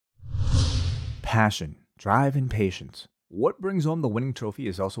passion, drive, and patience. What brings home the winning trophy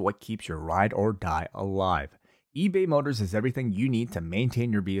is also what keeps your ride or die alive. eBay Motors has everything you need to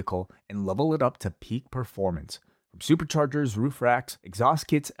maintain your vehicle and level it up to peak performance. From superchargers, roof racks, exhaust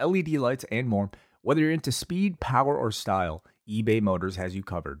kits, LED lights, and more, whether you're into speed, power, or style, eBay Motors has you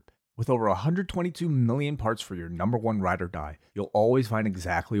covered. With over 122 million parts for your number one ride or die, you'll always find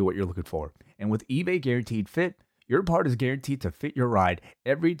exactly what you're looking for. And with eBay Guaranteed Fit, your part is guaranteed to fit your ride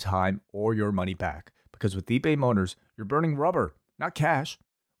every time or your money back. Because with eBay Motors, you're burning rubber, not cash.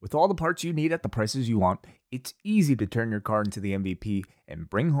 With all the parts you need at the prices you want, it's easy to turn your car into the MVP and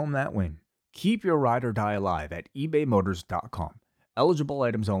bring home that win. Keep your ride or die alive at ebaymotors.com. Eligible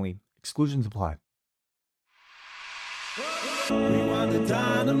items only. Exclusions apply. Rewind the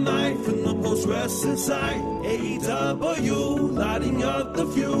dynamite from the post-wrestling site. AEW, lighting up the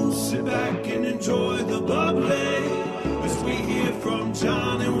fuse. Sit back and enjoy the bubbly as we hear from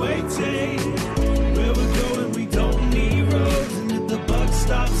John and Waiting. Where we're going, we don't need roads. And if the buck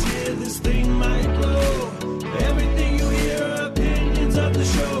stops here, this thing might blow. Everything you hear are opinions of the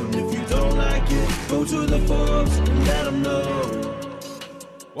show. And if you don't like it, go to the forums and let them know.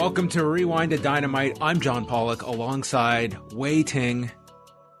 Welcome to Rewind to Dynamite. I'm John Pollock alongside Wei Ting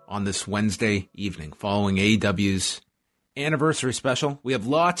on this Wednesday evening following AEW's anniversary special. We have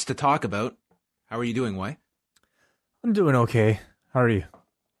lots to talk about. How are you doing, Wei? I'm doing okay. How are you?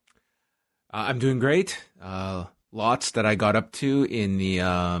 I'm doing great. Lots that I got up to in the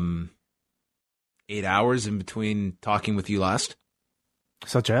 8 hours in between talking with you last.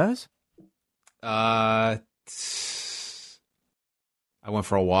 Such as? I went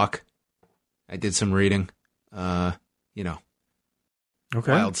for a walk. I did some reading. Okay.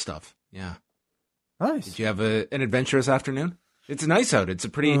 Wild stuff. Yeah. Nice. Did you have an adventurous afternoon? It's nice out. It's a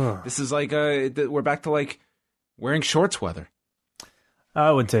pretty, this is like, we're back to like wearing shorts weather.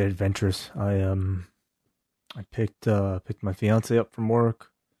 I wouldn't say adventurous. I picked my fiance up from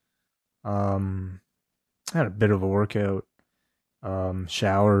work. Had a bit of a workout.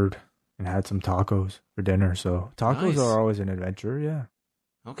 Showered and had some tacos for dinner. So tacos are always an adventure. Yeah.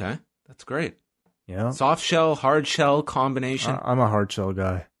 Okay, that's great. Yeah. Soft shell, hard shell combination. I'm a hard shell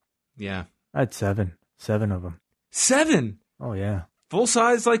guy. Yeah. I had seven of them. 7? Oh yeah. Full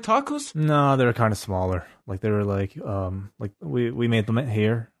size like tacos? No, they were kind of smaller. Like they were like we made them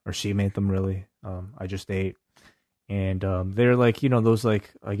here, or she made them really. I just ate, and they're like those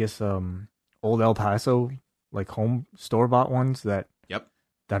like I guess old El Paso like home store bought ones that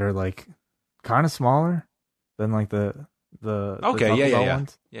that are like kind of smaller than like the okay Taco Bell yeah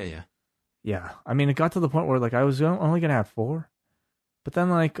ones. Yeah. I mean, it got to the point where like I was only gonna have 4, but then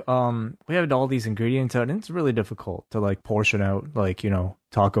like we had all these ingredients out, and it's really difficult to like portion out like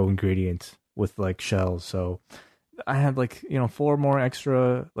taco ingredients with like shells. So I had like 4 more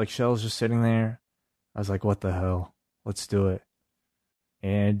extra like shells just sitting there. I was like, what the hell? Let's do it.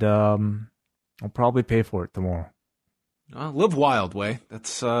 And I'll probably pay for it tomorrow. Live wild, Way.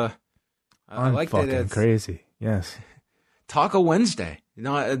 That's I like fucking that. It's crazy. Yes. Taco Wednesday.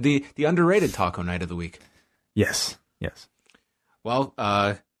 The underrated taco night of the week. Yes. Well,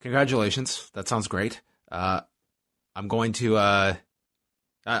 congratulations. That sounds great. I'm going to.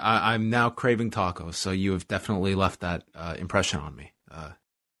 I'm now craving tacos, so you have definitely left that impression on me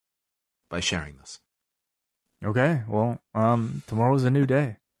by sharing this. Okay. Well, tomorrow's a new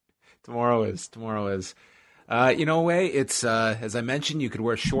day. Tomorrow is. Way, it's as I mentioned, you could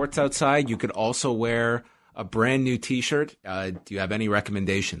wear shorts outside. You could also wear a brand new T-shirt. Do you have any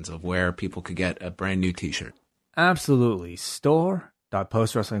recommendations of where people could get a brand new T-shirt? Absolutely.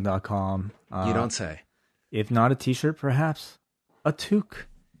 Store.postwrestling.com. You don't say. If not a T-shirt, perhaps a toque.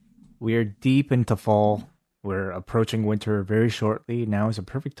 We are deep into fall. We're approaching winter very shortly. Now is a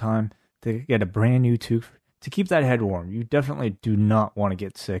perfect time to get a brand new toque to keep that head warm. You definitely do not want to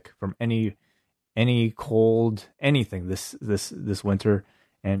get sick from any cold, anything this winter.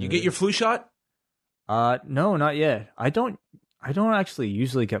 And you get your flu shot? No, not yet. I don't actually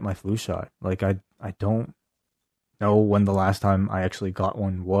usually get my flu shot. Like I don't know when the last time I actually got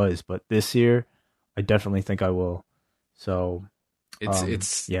one was, but this year I definitely think I will. So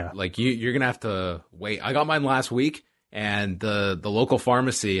it's like you're gonna have to wait. I got mine last week, and the local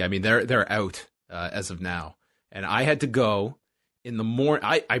pharmacy, I mean, they're out as of now, and I had to go in the morning.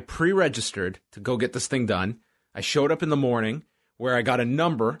 I pre-registered to go get this thing done. I showed up in the morning where I got a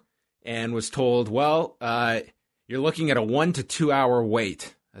number and was told, well, you're looking at a 1 to 2 hour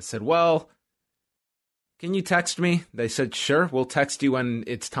wait. I said, well, can you text me? They said, sure, we'll text you when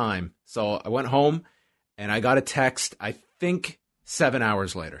it's time. So I went home and I got a text, I think 7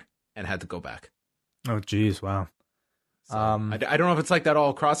 hours later, and had to go back. Oh, geez. Wow. So I don't know if it's like that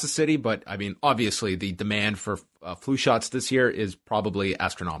all across the city, but I mean, obviously the demand for flu shots this year is probably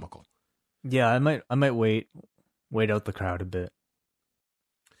astronomical. Yeah, I might wait out the crowd a bit.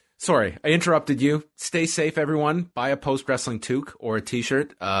 Sorry, I interrupted you. Stay safe, everyone. Buy a Post Wrestling toque or a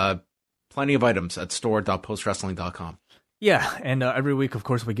t-shirt. Plenty of items at store.postwrestling.com. Yeah, and every week, of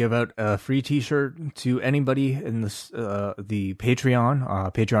course, we give out a free t-shirt to anybody in this, the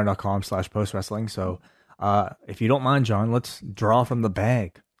Patreon, patreon.com/postwrestling. So if you don't mind, John, let's draw from the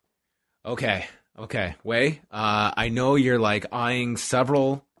bag. Okay. Wei, I know you're like eyeing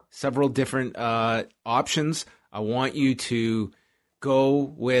several different options. I want you to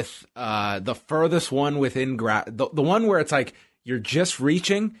go with the furthest one within the one where it's like you're just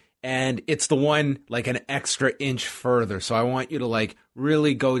reaching and it's the one like an extra inch further. So I want you to like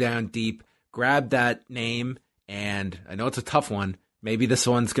really go down deep, grab that name, and I know it's a tough one. Maybe this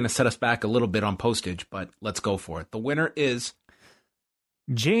one's going to set us back a little bit on postage, but let's go for it. The winner is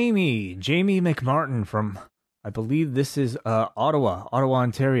Jamie McMartin from, I believe this is Ottawa,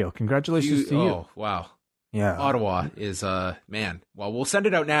 Ontario. Congratulations to you. Oh, wow. Yeah. Ottawa is, man. Well, we'll send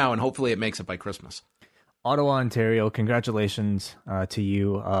it out now, and hopefully it makes it by Christmas. Ottawa, Ontario, congratulations to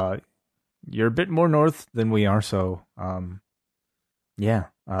you. You're a bit more north than we are, so you're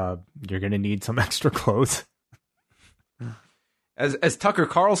going to need some extra clothes. As Tucker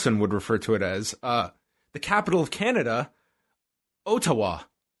Carlson would refer to it as, the capital of Canada, Ottawa.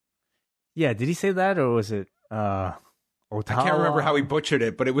 Yeah, did he say that, or was it Ottawa? I can't remember how he butchered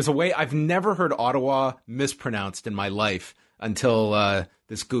it, but it was a way I've never heard Ottawa mispronounced in my life until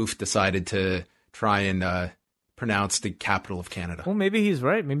this goof decided to try and pronounce the capital of Canada. Well, maybe he's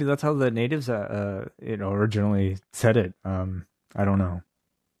right. Maybe that's how the natives, originally said it. I don't know.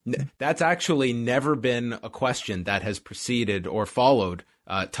 That's actually never been a question that has preceded or followed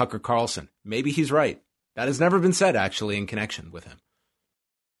Tucker Carlson. Maybe he's right. That has never been said, actually, in connection with him.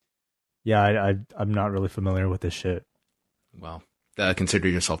 Yeah, I'm not really familiar with this shit. Well, consider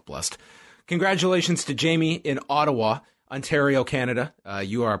yourself blessed. Congratulations to Jamie in Ottawa, Ontario, Canada.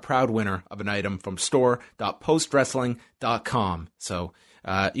 You are a proud winner of an item from store.postwrestling.com. So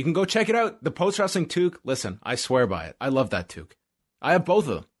you can go check it out. The Post Wrestling toque, listen, I swear by it. I love that toque. I have both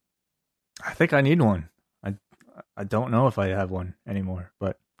of them. I think I need one. I don't know if I have one anymore,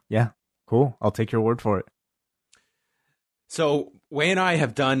 but yeah, cool. I'll take your word for it. So Wei and I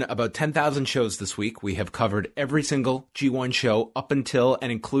have done about 10,000 shows this week. We have covered every single G1 show up until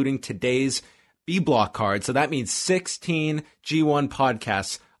and including today's B Block card. So that means 16 G1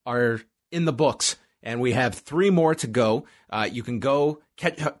 podcasts are in the books, and we have 3 more to go. You can go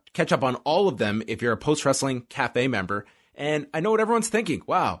catch up on all of them if you're a Post Wrestling Cafe member. And I know what everyone's thinking.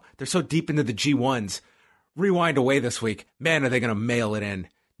 Wow, they're so deep into the G1s. Rewind away this week. Man, are they going to mail it in?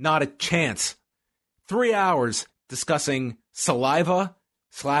 Not a chance. 3 hours discussing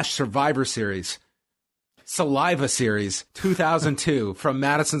Saliva/Survivor Series. Saliva Series 2002 from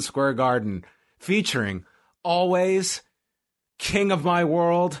Madison Square Garden, featuring Always, King of My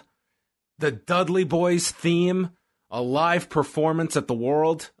World, the Dudley Boys theme, a live performance at the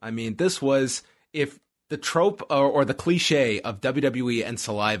World. I mean, this was, if the trope or the cliche of WWE and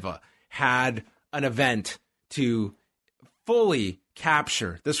Saliva had an event to fully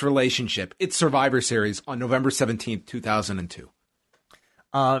capture this relationship, it's Survivor Series on November 17th, 2002.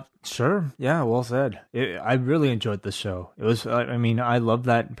 Sure. Yeah, well said. I really enjoyed this show. It was, I love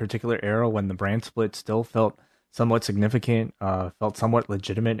that particular era when the brand split still felt somewhat significant, felt somewhat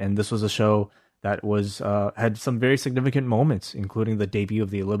legitimate. And this was a show that was, had some very significant moments, including the debut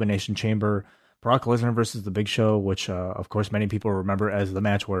of the Elimination Chamber, Brock Lesnar versus The Big Show, which, of course, many people remember as the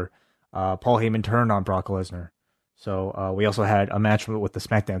match where Paul Heyman turned on Brock Lesnar. So we also had a match with the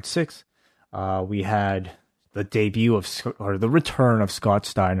SmackDown 6. We had the debut or the return of Scott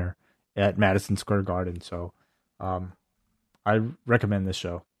Steiner at Madison Square Garden. So I recommend this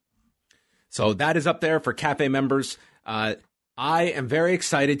show. So that is up there for Cafe members. I am very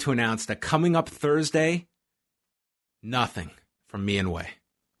excited to announce that coming up Thursday, nothing from me and Wei.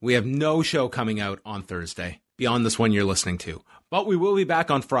 We have no show coming out on Thursday beyond this one you're listening to. But we will be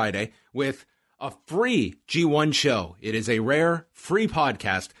back on Friday with a free G1 show. It is a rare, free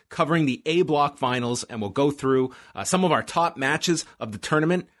podcast covering the A Block finals, and we'll go through some of our top matches of the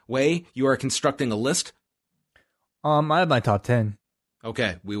tournament. Wei, you are constructing a list? I have my top 10.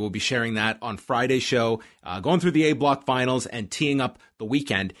 Okay, we will be sharing that on Friday's show, going through the A Block finals and teeing up the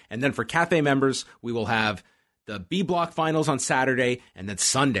weekend. And then for Cafe members, we will have the B Block finals on Saturday, and then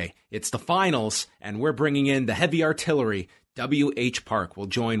Sunday, it's the finals, and we're bringing in the heavy artillery WH Park will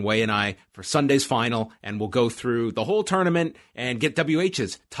join Wei and I for Sunday's final, and we'll go through the whole tournament and get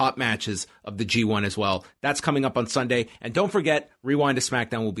WH's top matches of the G1 as well. That's coming up on Sunday. And don't forget, Rewind to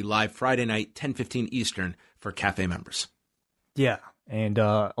SmackDown will be live Friday night, 10:15 Eastern for Cafe members. Yeah, and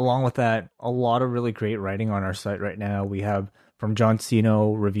along with that, a lot of really great writing on our site right now. We have from John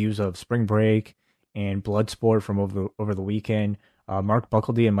Cino reviews of Spring Break and Bloodsport from over the weekend. Mark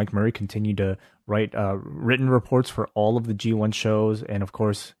Buckledy and Mike Murray continue to write written reports for all of the G1 shows. And of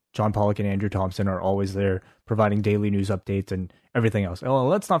course, John Pollock and Andrew Thompson are always there providing daily news updates and everything else. Oh,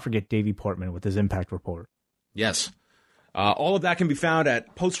 let's not forget Davey Portman with his Impact Report. Yes. All of that can be found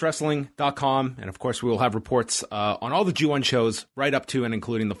at postwrestling.com. And of course, we will have reports on all the G1 shows right up to and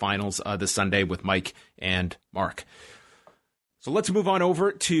including the finals this Sunday with Mike and Mark. So let's move on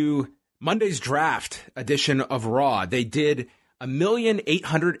over to Monday's draft edition of Raw. They did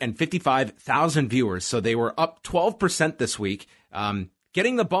 1,855,000 viewers, so they were up 12% this week,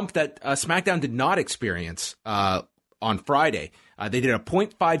 getting the bump that SmackDown did not experience on Friday. They did a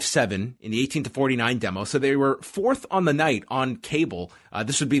 0.57 in the 18 to 49 demo, so they were fourth on the night on cable.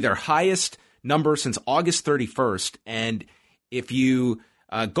 This would be their highest number since August 31st, and if you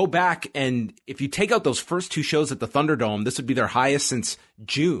go back and if you take out those first two shows at the Thunderdome, this would be their highest since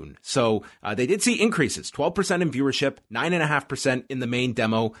June. So they did see increases, 12% in viewership, 9.5% in the main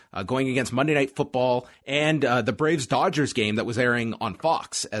demo, going against Monday Night Football and the Braves-Dodgers game that was airing on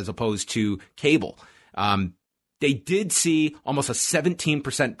Fox as opposed to cable. They did see almost a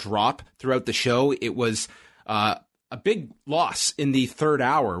 17% drop throughout the show. It was a big loss in the third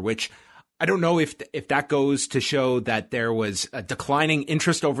hour, which I don't know if that goes to show that there was a declining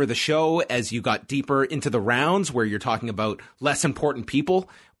interest over the show as you got deeper into the rounds where you're talking about less important people,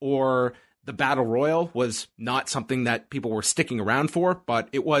 or the Battle Royal was not something that people were sticking around for, but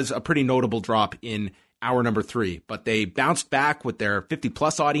it was a pretty notable drop in hour number 3. But they bounced back with their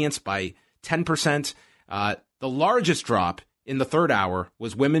 50-plus audience by 10%. The largest drop in the third hour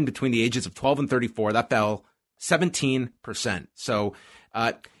was women between the ages of 12 and 34. That fell 17%. So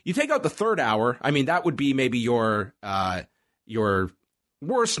you take out the third hour, I mean, that would be maybe your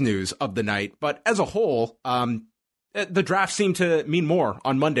worst news of the night. But as a whole, the draft seemed to mean more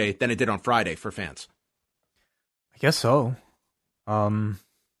on Monday than it did on Friday for fans. I guess so. I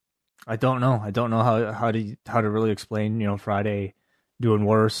don't know. I don't know how to really explain, Friday doing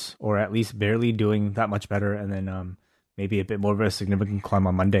worse or at least barely doing that much better, and then maybe a bit more of a significant climb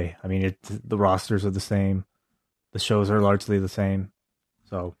on Monday. I mean, the rosters are the same. The shows are largely the same.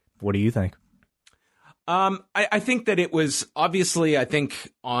 So what do you think? I think that it was obviously, I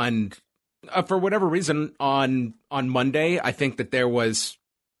think on, for whatever reason on Monday, I think that there was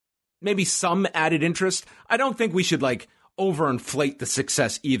maybe some added interest. I don't think we should overinflate the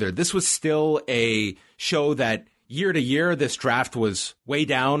success either. This was still a show that year to year, this draft was way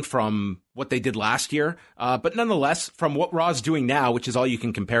down from what they did last year. But nonetheless, from what Raw's doing now, which is all you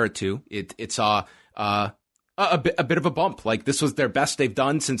can compare it to, it saw a bit of a bump. This was their best they've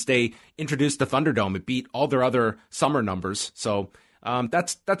done since they introduced the Thunderdome. It beat all their other summer numbers. So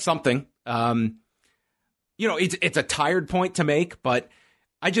that's something. It's a tired point to make, but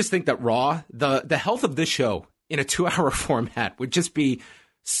I just think that Raw, the health of this show in a 2-hour format would just be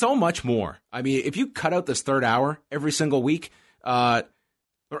so much more. I mean, if you cut out this third hour every single week, Raw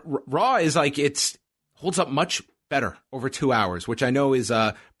is it holds up much better over 2 hours, which I know is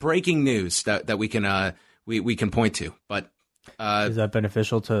breaking news that we can we can point to. But is that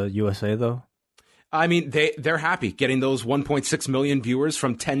beneficial to USA though? I mean, they're happy getting those 1.6 million viewers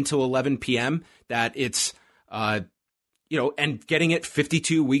from 10 to 11 p.m. That it's and getting it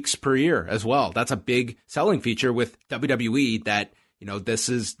 52 weeks per year as well. That's a big selling feature with WWE that, this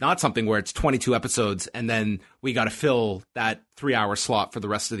is not something where it's 22 episodes and then we got to fill that 3-hour slot for the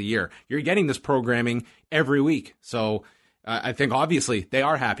rest of the year. You're getting this programming every week. So I think obviously they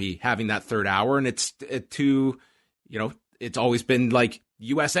are happy having that third hour, and it's always been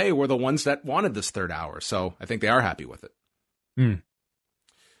USA were the ones that wanted this third hour. So I think they are happy with it.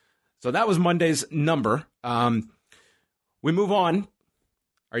 So that was Monday's number. We move on.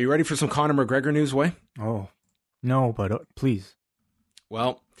 Are you ready for some Conor McGregor news, Way? Oh, no, but please.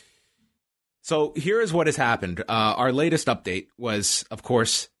 Well, so here is what has happened. Our latest update was, of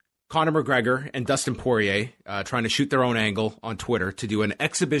course, Conor McGregor and Dustin Poirier trying to shoot their own angle on Twitter to do an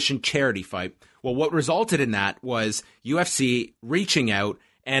exhibition charity fight. Well, what resulted in that was UFC reaching out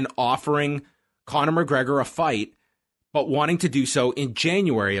and offering Conor McGregor a fight, but wanting to do so in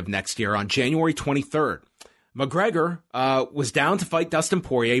January of next year, on January 23rd. McGregor was down to fight Dustin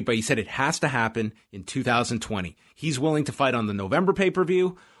Poirier, but he said it has to happen in 2020. He's willing to fight on the November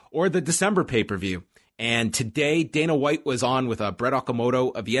pay-per-view or the December pay-per-view. And today, Dana White was on with Brett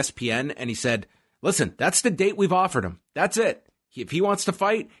Okamoto of ESPN, and he said, listen, that's the date we've offered him. That's it. If he wants to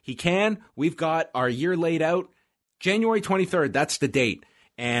fight, he can. We've got our year laid out. January 23rd, that's the date.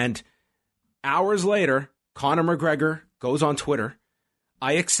 And hours later, Conor McGregor goes on Twitter.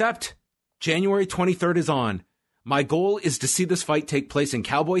 I accept. January 23rd is on. My goal is to see this fight take place in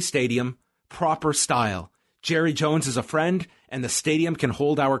Cowboy Stadium, proper style. Jerry Jones is a friend, and the stadium can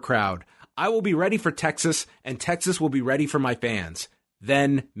hold our crowd. I will be ready for Texas, and Texas will be ready for my fans.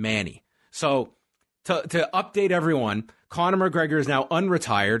 Then Manny. So to update everyone, Conor McGregor is now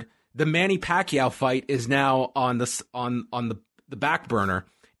unretired. The Manny Pacquiao fight is now on the back burner,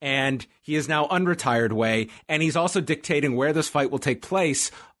 and he is now unretired way, and he's also dictating where this fight will take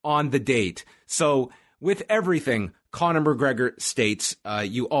place on the date. So with everything Conor McGregor states,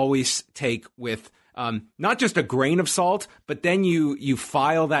 you always take with not just a grain of salt, but then you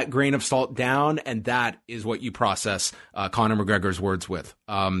file that grain of salt down, and that is what you process Conor McGregor's words with.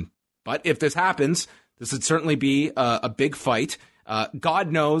 But if this happens, this would certainly be a big fight.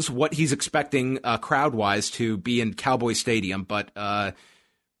 God knows what he's expecting crowd-wise to be in Cowboy Stadium, but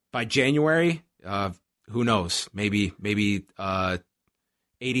by January, who knows? Maybe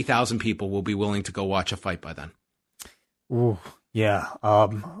 80,000 people will be willing to go watch a fight by then. Ooh. Yeah.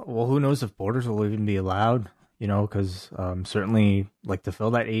 Well, who knows if borders will even be allowed, because certainly like to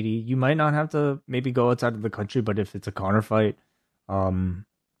fill that 80, you might not have to maybe go outside of the country, but if it's a Conor fight, I'm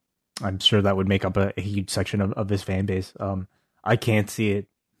sure that would make up a huge section of his fan base. I can't see it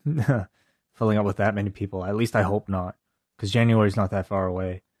filling up with that many people. At least I hope not, because January is not that far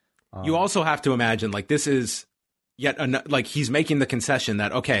away. You also have to imagine like this is like he's making the concession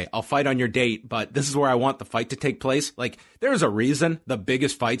that, okay, I'll fight on your date, but this is where I want the fight to take place. Like there's a reason the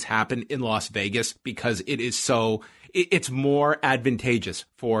biggest fights happen in Las Vegas, because it's more advantageous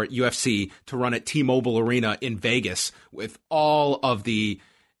for UFC to run at T-Mobile Arena in Vegas with all of the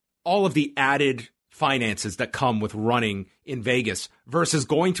added finances that come with running in Vegas versus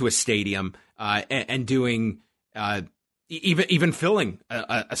going to a stadium and doing even filling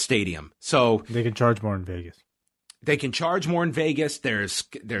a stadium. So they can charge more in Vegas. They can charge more in Vegas. There's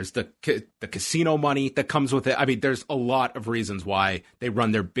the casino money that comes with it. I mean, there's a lot of reasons why they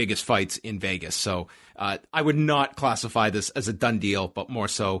run their biggest fights in Vegas. So I would not classify this as a done deal, but more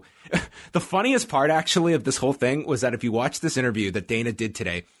so. The funniest part, actually, of this whole thing was that if you watch this interview that Dana did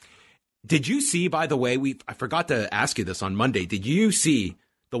today, did you see, by the way, I forgot to ask you this on Monday, did you see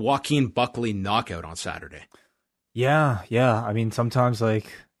the Joaquin Buckley knockout on Saturday? Yeah. I mean, sometimes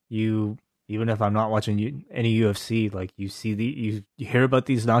like even if I'm not watching any UFC, like you see you hear about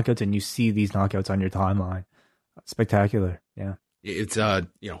these knockouts and you see these knockouts on your timeline. Spectacular. Yeah. It's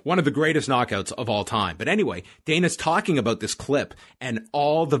one of the greatest knockouts of all time. But anyway, Dana's talking about this clip and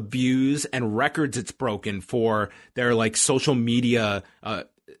all the views and records it's broken for their like social media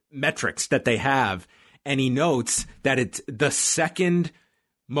metrics that they have, and he notes that it's the second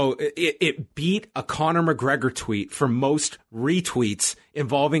it beat a Conor McGregor tweet for most retweets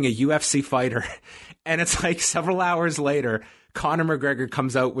involving a UFC fighter. And it's like several hours later, Conor McGregor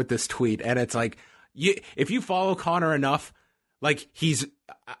comes out with this tweet, and it's like, if you follow Conor enough, like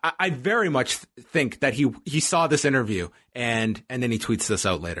I very much think that he saw this interview and then he tweets this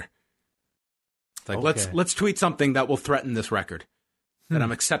out later. It's like, okay, let's tweet something that will threaten this record, that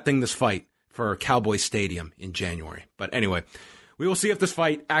I'm accepting this fight for Cowboy Stadium in January. But anyway, we will see if this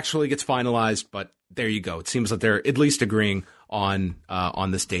fight actually gets finalized, but there you go. It seems that they're at least agreeing on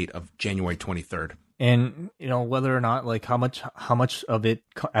this date of January 23rd. And whether or not, like how much of it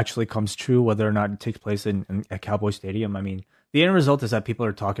actually comes true, whether or not it takes place at Cowboy Stadium. I mean, the end result is that people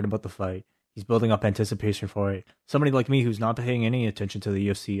are talking about the fight. He's building up anticipation for it. Somebody like me who's not paying any attention to the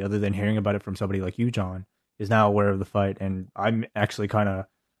UFC other than hearing about it from somebody like you, John, is now aware of the fight, and I'm actually kind of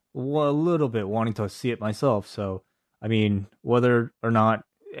a little bit wanting to see it myself. So, I mean, whether or not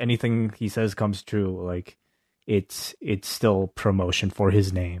anything he says comes true, like it's still promotion for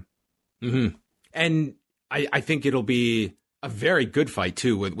his name. Mm-hmm. And I think it'll be a very good fight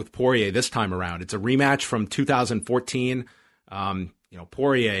too with Poirier this time around. It's a rematch from 2014.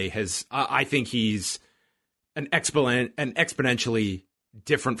 Poirier has, I think he's an exponentially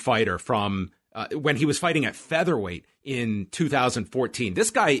different fighter from when he was fighting at featherweight in 2014. This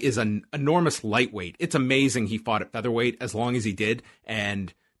guy is an enormous lightweight. It's amazing he fought at featherweight as long as he did.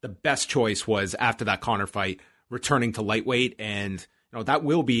 And the best choice was, after that Conor fight, returning to lightweight. And that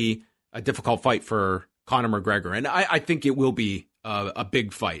will be a difficult fight for Conor McGregor. And I think it will be a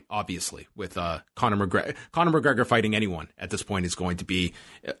big fight, obviously, with Conor McGregor. Conor McGregor fighting anyone at this point is going to be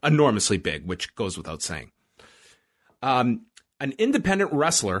enormously big, which goes without saying. an independent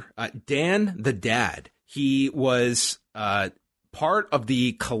wrestler, Dan the Dad. He was part of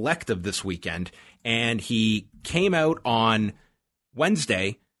the Collective this weekend, and he came out on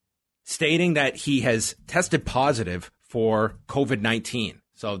Wednesday stating that he has tested positive for COVID-19.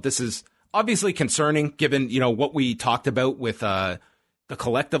 So this is obviously concerning given, what we talked about with the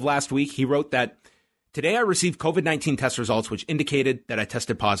Collective last week. He wrote that, "Today I received COVID-19 test results which indicated that I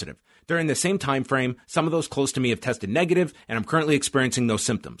tested positive. During the same time frame, some of those close to me have tested negative, and I'm currently experiencing no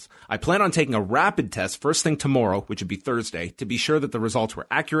symptoms. I plan on taking a rapid test first thing tomorrow, which would be Thursday, to be sure that the results were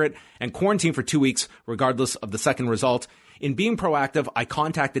accurate, and quarantine for 2 weeks regardless of the second result. In being proactive, I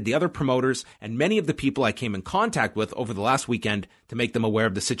contacted the other promoters and many of the people I came in contact with over the last weekend to make them aware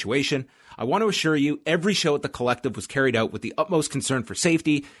of the situation. I want to assure you, every show at the Collective was carried out with the utmost concern for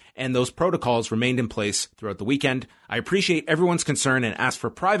safety, and those protocols remained in place throughout the weekend. I appreciate everyone's concern and ask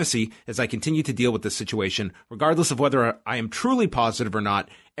for privacy as I continue to deal with this situation. Regardless of whether I am truly positive or not,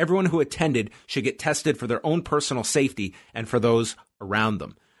 everyone who attended should get tested for their own personal safety and for those around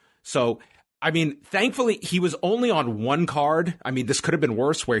them." So, thankfully, he was only on one card. This could have been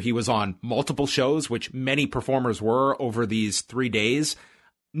worse, where he was on multiple shows, which many performers were over these 3 days.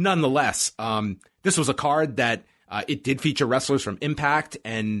 Nonetheless, this was a card that it did feature wrestlers from Impact,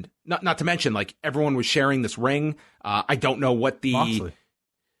 and not to mention, everyone was sharing this ring. I don't know what the Moxley.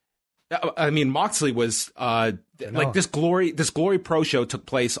 Moxley was this Glory Pro show took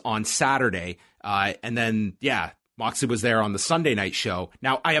place on Saturday, and then Moxley was there on the Sunday night show.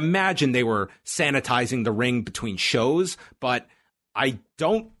 Now, I imagine they were sanitizing the ring between shows, but I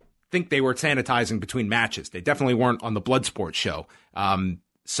don't think they were sanitizing between matches. They definitely weren't on the Bloodsport show.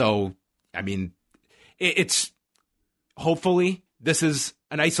 It's hopefully this is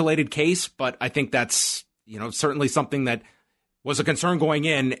an isolated case, but I think that's, certainly something that was a concern going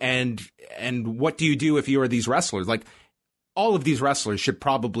in. And what do you do if you are these wrestlers? All of these wrestlers should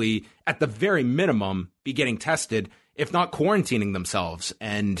probably, at the very minimum, be getting tested, if not quarantining themselves.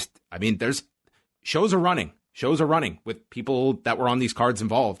 And there's shows are running with people that were on these cards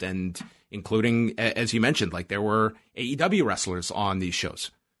involved, and including, as you mentioned, there were AEW wrestlers on these shows.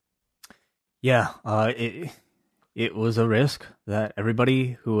 Yeah, it was a risk that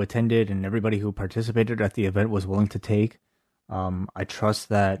everybody who attended and everybody who participated at the event was willing to take. I trust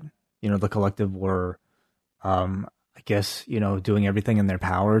that, the Collective were, doing everything in their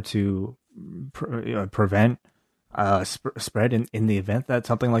power to prevent spread in the event that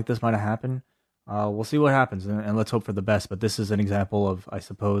something like this might have happened. We'll see what happens, and let's hope for the best. But this is an example of, I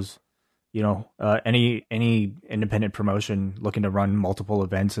suppose, any independent promotion looking to run multiple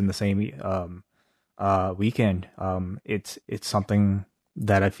events in the same weekend. It's something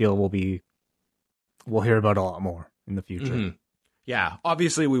that I feel we'll hear about a lot more in the future. Mm-hmm. Yeah,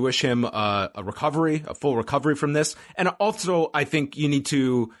 obviously we wish him a full recovery from this. And also, I think you need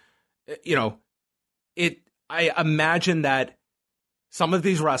to, I imagine that some of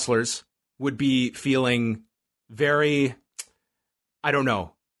these wrestlers would be feeling very, I don't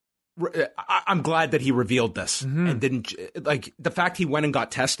know. I'm glad that he revealed this and didn't, the fact he went and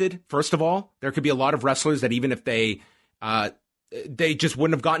got tested. First of all, there could be a lot of wrestlers that even if they just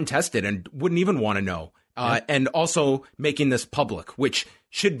wouldn't have gotten tested and wouldn't even want to know. And also making this public, which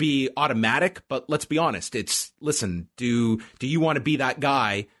should be automatic, but let's be honest. Do you want to be that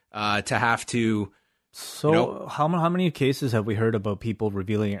guy to have to? So how many cases have we heard about people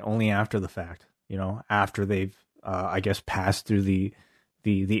revealing it only after the fact? After they've, passed through the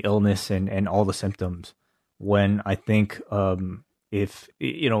illness and all the symptoms. When I think, if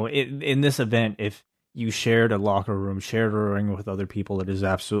in this event, if you shared a locker room, shared a ring with other people, it is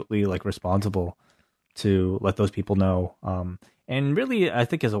absolutely responsible to let those people know. And really, I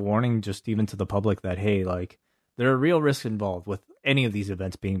think as a warning, just even to the public that, hey, there are real risks involved with any of these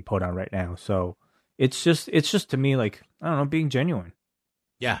events being put on right now. So it's just to me, I don't know, being genuine.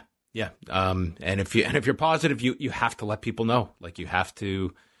 Yeah. Yeah. And if you're positive, you have to let people know. You have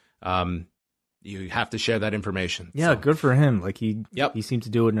to share that information. Yeah. So. Good for him. He seemed to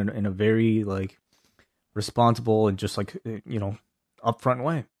do it in a very responsible and just upfront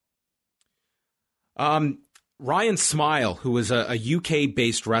way. Ryan Smile, who was a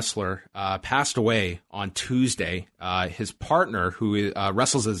UK-based wrestler, passed away on Tuesday. His partner, who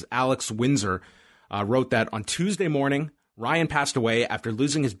wrestles as Alex Windsor, wrote that on Tuesday morning, Ryan passed away after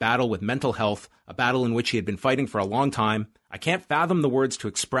losing his battle with mental health, a battle in which he had been fighting for a long time. I can't fathom the words to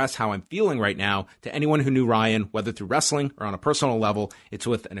express how I'm feeling right now. To anyone who knew Ryan, whether through wrestling or on a personal level, it's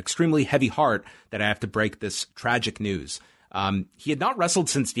with an extremely heavy heart that I have to break this tragic news. He had not wrestled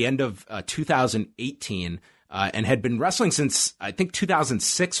since the end of 2018. and had been wrestling since, I think,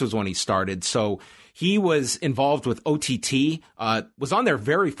 2006 was when he started. So he was involved with OTT, was on their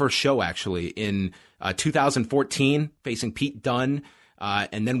very first show, actually, in 2014, facing Pete Dunne,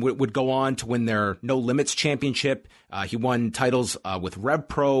 and then would go on to win their No Limits Championship. He won titles with Rev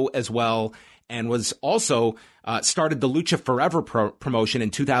Pro as well, and was also started the Lucha Forever promotion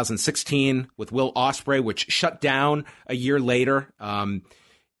in 2016 with Will Ospreay, which shut down a year later.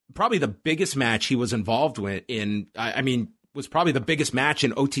 Probably the biggest match he was involved in, was probably the biggest match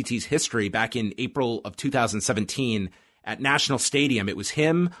in OTT's history back in April of 2017 at National Stadium. It was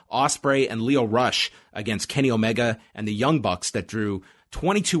him, Ospreay, and Lio Rush against Kenny Omega and the Young Bucks that drew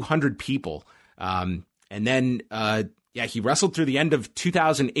 2,200 people. And then, he wrestled through the end of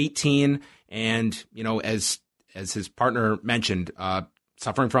 2018 and, as his partner mentioned,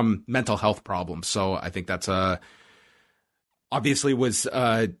 suffering from mental health problems. So I think that's obviously was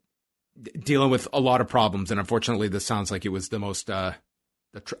dealing with a lot of problems, and unfortunately, this sounds like it was the most a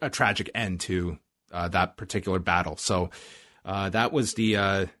tragic end to that particular battle. So that was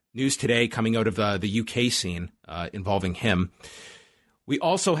the news today coming out of the UK scene involving him. We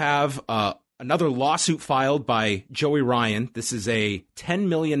also have another lawsuit filed by Joey Ryan. This is a $10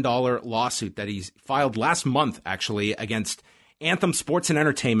 million lawsuit that he's filed last month, actually, against Anthem Sports and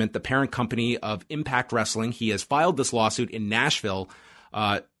Entertainment, the parent company of Impact Wrestling. He has filed this lawsuit in Nashville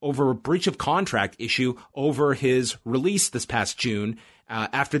over a breach of contract issue over his release this past June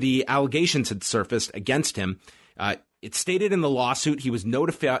after the allegations had surfaced against him. It stated in the lawsuit he was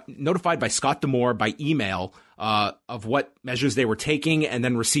notified by Scott D'Amore by email of what measures they were taking, and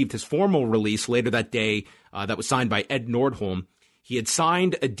then received his formal release later that day that was signed by Ed Nordholm. He had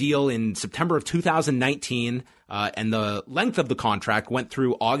signed a deal in September of 2019, and the length of the contract went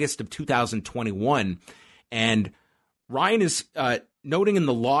through August of 2021. And Ryan is noting in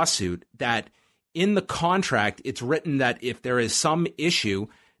the lawsuit that in the contract, it's written that if there is some issue,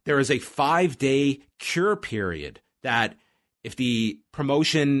 there is a 5-day cure period, that if the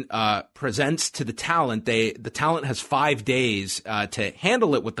promotion presents to the talent, the talent has 5 days to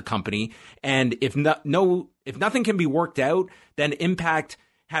handle it with the company. And if nothing can be worked out, then Impact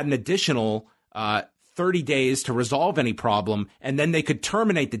had an additional 30 days to resolve any problem, and then they could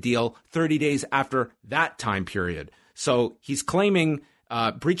terminate the deal 30 days after that time period. So he's claiming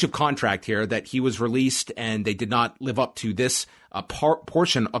breach of contract here, that he was released and they did not live up to this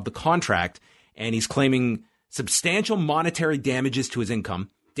portion of the contract. And he's claiming substantial monetary damages to his income,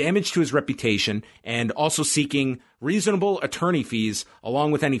 damage to his reputation, and also seeking reasonable attorney fees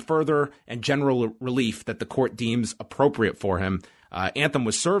along with any further and general relief that the court deems appropriate for him. Anthem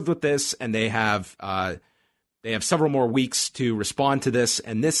was served with this, and they have several more weeks to respond to this.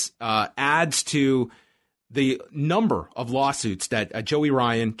 And this adds to the number of lawsuits that Joey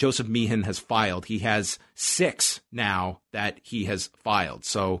Ryan, Joseph Meehan has filed. He has 6 now that he has filed.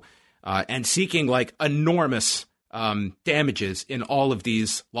 So, and seeking like enormous damages in all of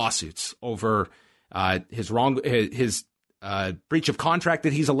these lawsuits over his breach of contract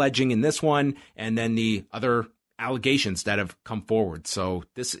that he's alleging in this one, and then the other allegations that have come forward. So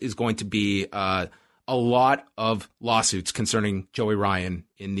this is going to be a lot of lawsuits concerning Joey Ryan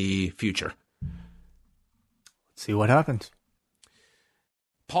in the future. See what happens.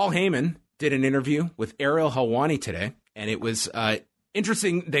 Paul Heyman did an interview with Ariel Helwani today, and it was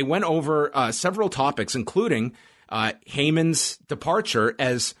interesting. They went over several topics, including Heyman's departure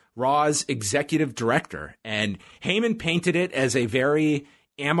as Raw's executive director. And Heyman painted it as a very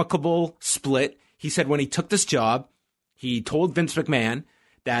amicable split. He said when he took this job, he told Vince McMahon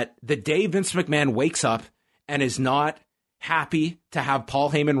that the day Vince McMahon wakes up and is not happy to have Paul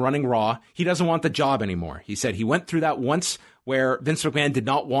Heyman running Raw, he doesn't want the job anymore. He said he went through that once where Vince McMahon did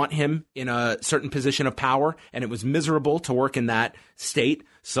not want him in a certain position of power, and it was miserable to work in that state.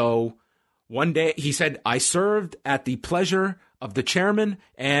 So one day, he said, I served at the pleasure of the chairman,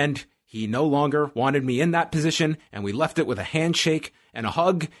 and he no longer wanted me in that position, and we left it with a handshake and a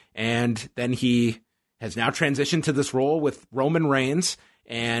hug, and then he has now transitioned to this role with Roman Reigns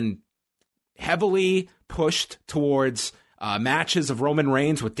and heavily pushed towards matches of Roman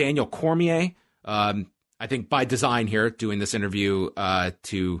Reigns with Daniel Cormier. I think by design here, doing this interview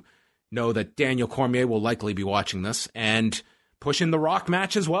to know that Daniel Cormier will likely be watching this, and pushing the Rock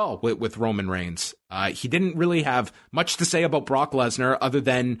match as well with Roman Reigns. He didn't really have much to say about Brock Lesnar other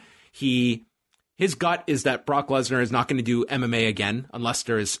than his gut is that Brock Lesnar is not going to do MMA again unless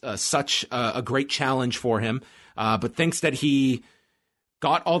there is such a great challenge for him, but thinks that he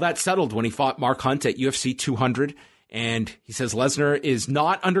got all that settled when he fought Mark Hunt at UFC 200. And he says Lesnar is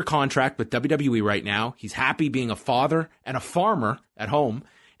not under contract with WWE right now. He's happy being a father and a farmer at home.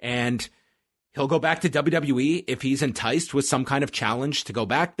 And he'll go back to WWE if he's enticed with some kind of challenge to go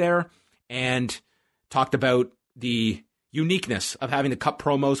back there, and talked about the uniqueness of having to cut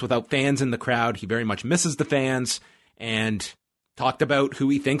promos without fans in the crowd. He very much misses the fans, and talked about who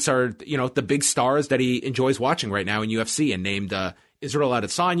he thinks are, the big stars that he enjoys watching right now in UFC, and named Israel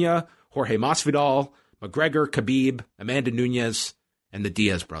Adesanya, Jorge Masvidal, McGregor, Khabib, Amanda Nunes, and the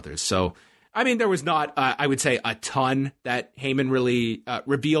Diaz brothers. So, I mean, there was not, I would say, a ton that Heyman really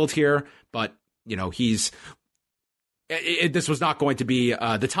revealed here, but, this was not going to be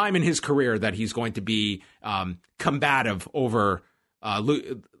the time in his career that he's going to be combative over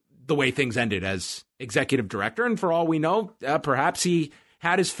the way things ended as executive director. And for all we know, perhaps he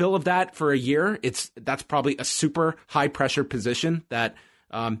had his fill of that for a year. That's probably a super high pressure position that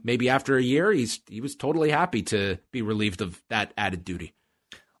maybe after a year, he was totally happy to be relieved of that added duty.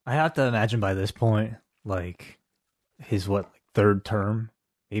 I have to imagine by this point, like his third term,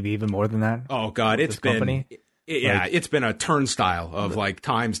 maybe even more than that. Oh God, it's been it's been a turnstile of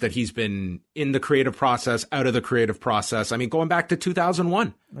times that he's been in the creative process, out of the creative process. I mean, going back to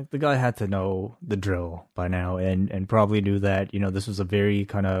 2001, the guy had to know the drill by now, and probably knew that this was a very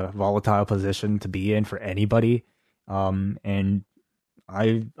kind of volatile position to be in for anybody. And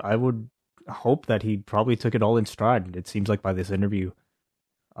I would hope that he probably took it all in stride. It seems like by this interview,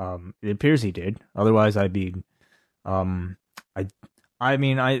 it appears he did. Otherwise, I'd be,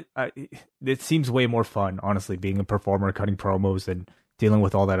 it seems way more fun, honestly, being a performer, cutting promos, and dealing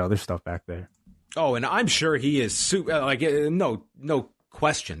with all that other stuff back there. Oh, and I'm sure he is no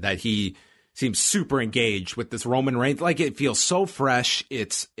question that he seems super engaged with this Roman Reigns. Like, it feels so fresh.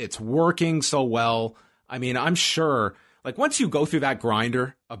 It's working so well. I mean, I'm sure, once you go through that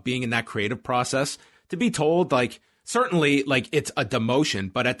grinder of being in that creative process, to be told, certainly, it's a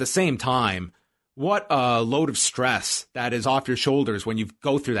demotion, but at the same time, what a load of stress that is off your shoulders when you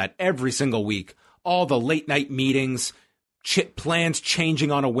go through that every single week. All the late night meetings, plans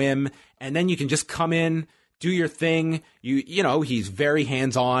changing on a whim, and then you can just come in, do your thing. He's very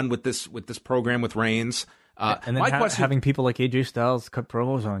hands-on with this program with Reigns. And then having people like AJ Styles cut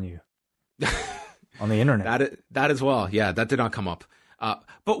promos on you on the internet. That as well. Yeah, that did not come up.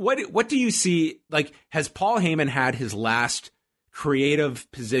 But what do you see? Has Paul Heyman had his last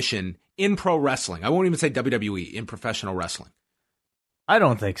creative position in pro wrestling? I won't even say WWE, in professional wrestling. I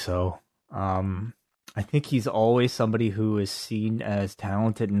don't think so. I think he's always somebody who is seen as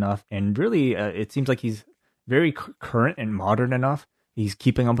talented enough, and really, it seems like he's very current and modern enough. He's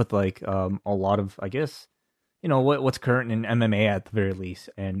keeping up with a lot of, I guess, what's current in MMA at the very least,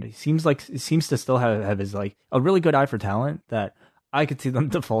 and he seems to still have his a really good eye for talent that I could see them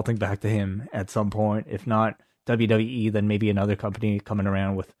defaulting back to him at some point. If not WWE, then maybe another company coming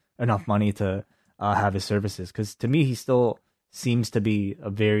around with enough money to have his services. Because to me, he still seems to be a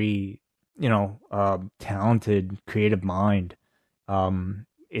very, talented, creative mind.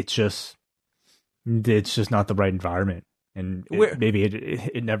 It's just not the right environment, and maybe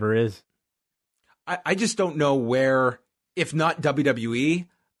it never is. I just don't know where, if not WWE,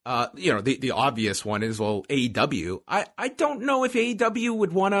 the obvious one is, AEW. I don't know if AEW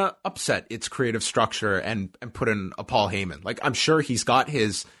would want to upset its creative structure and put in a Paul Heyman. I'm sure he's got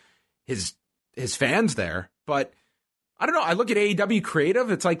his fans there, but I don't know. I look at AEW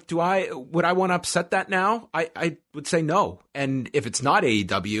creative. It's would I want to upset that now? I would say no. And if it's not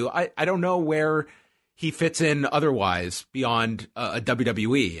AEW, I don't know where he fits in otherwise beyond a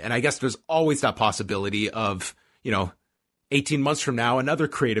WWE. And I guess there's always that possibility of, 18 months from now, another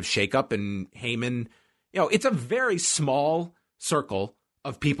creative shakeup, and Heyman, it's a very small circle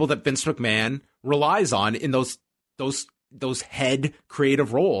of people that Vince McMahon relies on in those head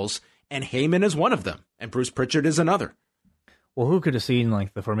creative roles, and Heyman is one of them, and Bruce Pritchard is another. Well, who could have seen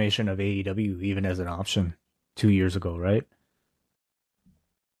the formation of AEW even as an option 2 years ago, right?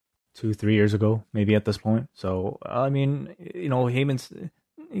 2-3 years ago, maybe at this point. So, I mean,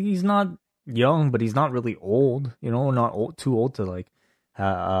 he's not young, but he's not really old, not too old to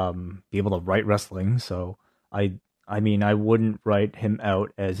be able to write wrestling. So I wouldn't write him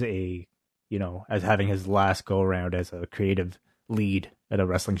out as as having his last go around as a creative lead at a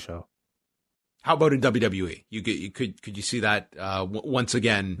wrestling show. How about in WWE? Could you see that once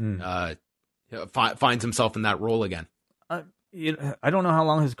again finds himself in that role again? I don't know how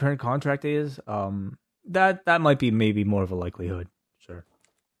long his current contract is. That might be maybe more of a likelihood. Sure.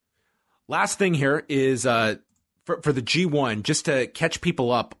 Last thing here is for the G1, just to catch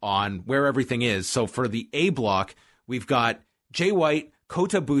people up on where everything is. So for the A block, we've got Jay White,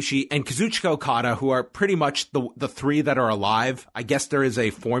 Kota Ibushi, and Kazuchika Okada, who are pretty much the three that are alive. I guess there is a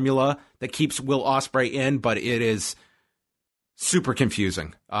formula that keeps Will Ospreay in, but it is super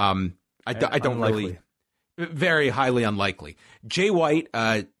confusing. I I don't really. Very highly unlikely. Jay White,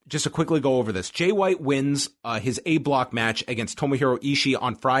 just to quickly go over this. Jay White wins his A block match against Tomohiro Ishii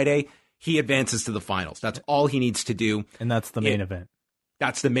on Friday. He advances to the finals. That's all he needs to do. And that's the main event.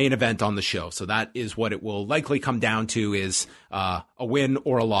 That's the main event on the show. So that is what it will likely come down to, is a win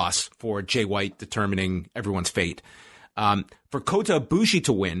or a loss for Jay White, determining everyone's fate. For Kota Ibushi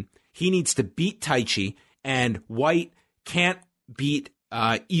to win, he needs to beat Taichi, and White can't beat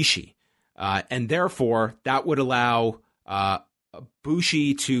Ishii. And therefore, that would allow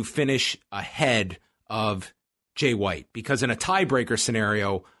Ibushi to finish ahead of Jay White, because in a tiebreaker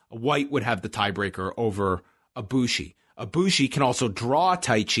scenario, White would have the tiebreaker over Ibushi. Ibushi can also draw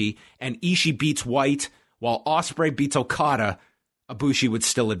Taichi, and Ishii beats White, while Ospreay beats Okada. Ibushi would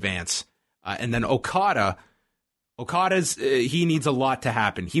still advance. And then Okada's he needs a lot to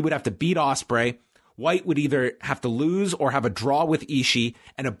happen. He would have to beat Ospreay. White would either have to lose or have a draw with Ishii,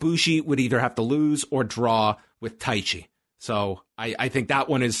 and Ibushi would either have to lose or draw with Taichi. So I think that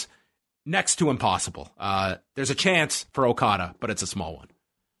one is next to impossible. There's a chance for Okada, but it's a small one.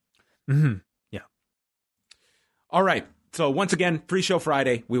 Mm-hmm. Yeah. All right. So once again, pre-show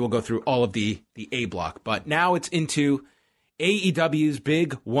Friday, we will go through all of the A block. But now it's into AEW's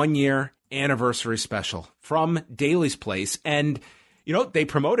big 1-year anniversary special from Daly's Place. And you know, they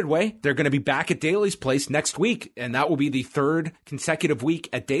promoted Way. They're going to be back at Daly's Place next week, and that will be the third consecutive week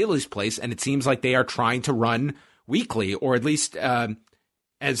at Daly's Place. And it seems like they are trying to run weekly, or at least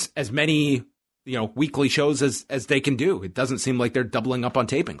as many weekly shows as they can do. It doesn't seem like they're doubling up on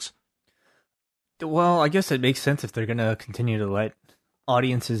tapings. Well, I guess it makes sense if they're going to continue to let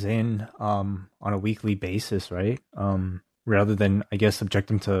audiences in on a weekly basis, right? Rather than, I guess, subject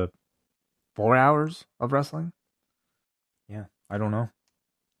them to 4 hours of wrestling. Yeah. I don't know.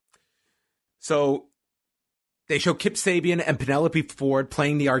 So they show Kip Sabian and Penelope Ford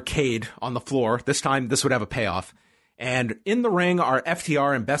playing the arcade on the floor. This time, this would have a payoff. And in the ring are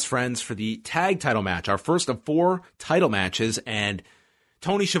FTR and Best Friends for the tag title match, our first of 4 title matches. And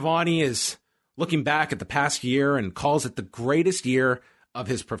Tony Schiavone is looking back at the past year and calls it the greatest year of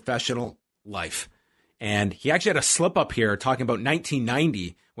his professional life. And he actually had a slip up here talking about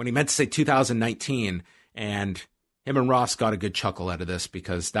 1990 when he meant to say 2019. And him and Ross got a good chuckle out of this,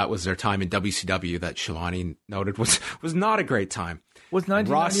 because that was their time in WCW that Schiavone noted was not a great time. Was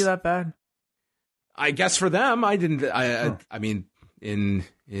 1990 that bad? I guess for them, I didn't. I mean, in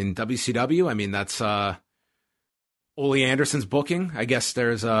WCW, I mean, that's Ole Anderson's booking. I guess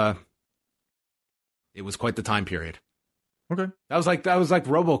it was quite the time period. Okay, that was like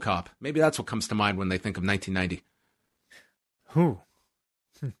RoboCop. Maybe that's what comes to mind when they think of 1990. Who?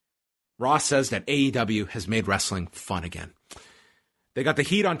 Ross says that AEW has made wrestling fun again. They got the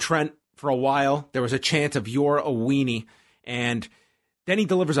heat on Trent for a while. There was a chant of "You're a weenie," and then he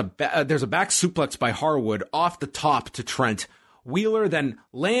delivers there's a back suplex by Harwood off the top to Trent. Wheeler then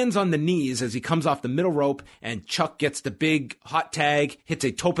lands on the knees as he comes off the middle rope, and Chuck gets the big hot tag, hits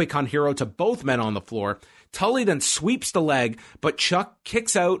a tope con hero to both men on the floor. Tully then sweeps the leg, but Chuck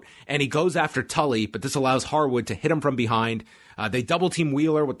kicks out and he goes after Tully, but this allows Harwood to hit him from behind. They double team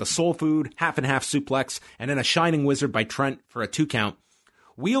Wheeler with the soul food, half and half suplex, and then a shining wizard by Trent for a 2 count.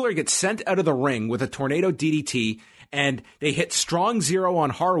 Wheeler gets sent out of the ring with a tornado DDT, and they hit strong 0 on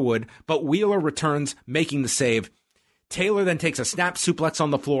Harwood, but Wheeler returns, making the save. Taylor then takes a snap suplex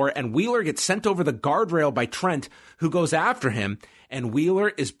on the floor, and Wheeler gets sent over the guardrail by Trent, who goes after him, and Wheeler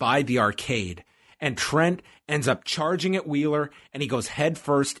is by the arcade. And Trent ends up charging at Wheeler, and he goes head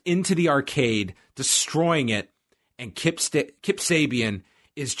first into the arcade, destroying it. And Kip Sabian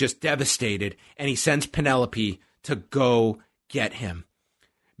is just devastated, and he sends Penelope to go get him.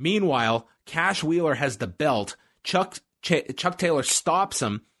 Meanwhile, Cash Wheeler has the belt. Chuck Taylor stops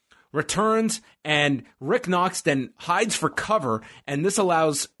him, returns, and Rick Knox then hides for cover, and this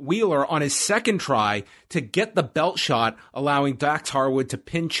allows Wheeler on his second try to get the belt shot, allowing Dax Harwood to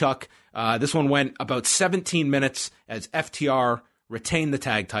pin Chuck. This one went about 17 minutes as FTR retained the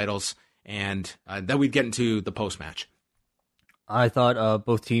tag titles, and then we'd get into the post-match. I thought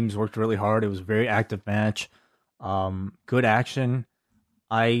both teams worked really hard. It was a very active match. Good action.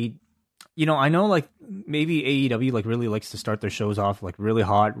 I know like maybe AEW like really likes to start their shows off like really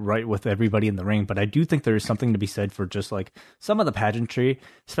hot right with everybody in the ring, but I do think there is something to be said for just like some of the pageantry,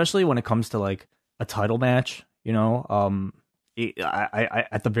 especially when it comes to like a title match, I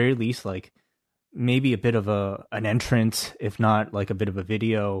at the very least like maybe a bit of an entrance, if not like a bit of a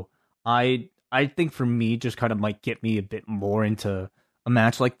video. I think for me just kind of might get me a bit more into a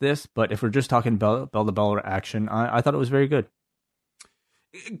match like this, but if we're just talking bell to bell action, I thought it was very good.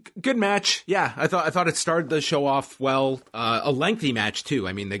 Good match. Yeah, I thought it started the show off well. A lengthy match, too.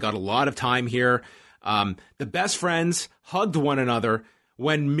 I mean, they got a lot of time here. The best friends hugged one another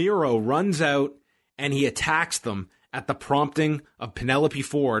when Miro runs out and he attacks them at the prompting of Penelope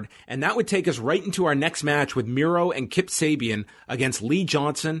Ford. And that would take us right into our next match with Miro and Kip Sabian against Lee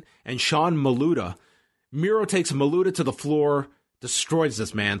Johnson and Sean Maluta. Miro takes Maluta to the floor, destroys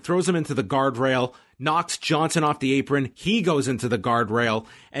this man, throws him into the guardrail, knocks Johnson off the apron. He goes into the guardrail,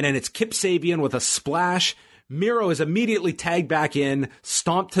 and then it's Kip Sabian with a splash. Miro is immediately tagged back in,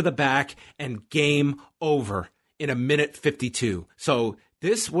 stomped to the back, and game over in a minute 52. So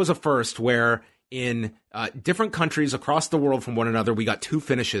this was a first where in different countries across the world from one another, we got 2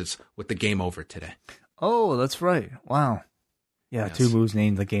 finishes with the game over today. Oh, that's right. Wow. Yeah, yes. 2 moves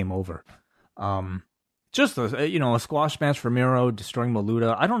named the game over. Just a squash match for Miro destroying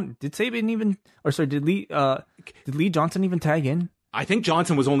Maluta. Did Lee Johnson even tag in? I think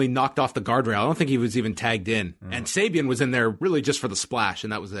Johnson was only knocked off the guardrail. I don't think he was even tagged in. And Sabian was in there really just for the splash,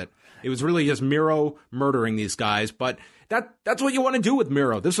 and that was it. It was really just Miro murdering these guys, but that's what you want to do with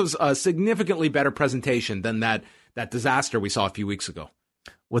Miro. This was a significantly better presentation than that disaster we saw a few weeks ago.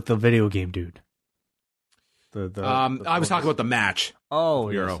 With the video game dude. I was talking about the match. Oh,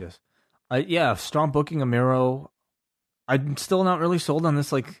 Miro. Yes. Strong booking of Miro. I'm still not really sold on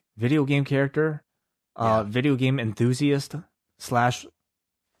this video game character, video game enthusiast /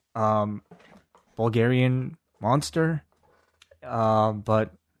 Bulgarian monster.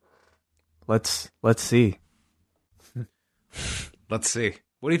 But let's see. Let's see.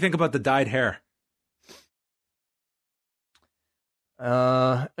 What do you think about the dyed hair?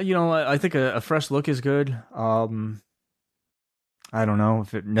 I think a fresh look is good. I don't know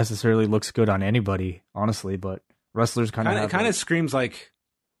if it necessarily looks good on anybody, honestly, but wrestlers kind of screams like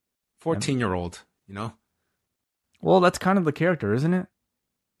 14-year-old, Well, that's kind of the character, isn't it?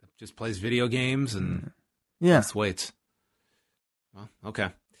 Just plays video games and weights. Well, okay.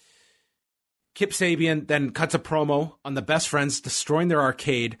 Kip Sabian then cuts a promo on the best friends destroying their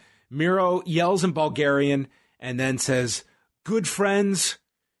arcade. Miro yells in Bulgarian and then says, "Good friends,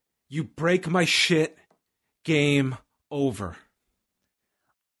 you break my shit, game over."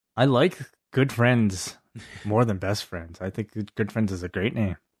 I like Good Friends more than Best Friends. I think Good Friends is a great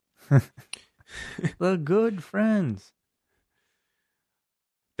name. The Good Friends.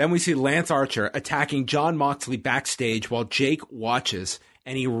 Then we see Lance Archer attacking Jon Moxley backstage while Jake watches,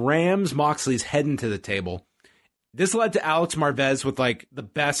 and he rams Moxley's head into the table. This led to Alex Marvez with the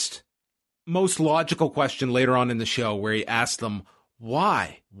best, most logical question later on in the show, where he asked them,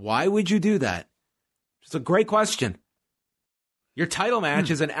 why? Why would you do that? It's a great question. Your title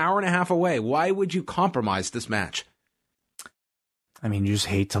match is an hour and a half away. Why would you compromise this match? I mean, you just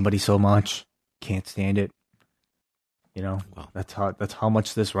hate somebody so much. Can't stand it. Well, that's how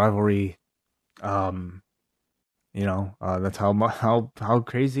much this rivalry, that's how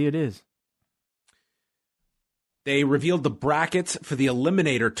crazy it is. They revealed the brackets for the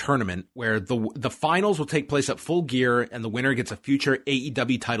Eliminator tournament, where the finals will take place at Full Gear, and the winner gets a future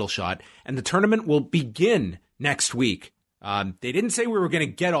AEW title shot. And the tournament will begin next week. They didn't say we were going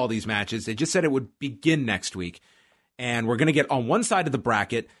to get all these matches. They just said it would begin next week. And we're going to get on one side of the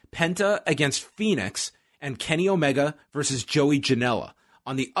bracket, Penta against Phoenix and Kenny Omega versus Joey Janela.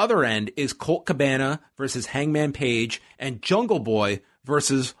 On the other end is Colt Cabana versus Hangman Page and Jungle Boy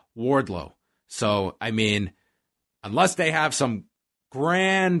versus Wardlow. So, I mean, unless they have some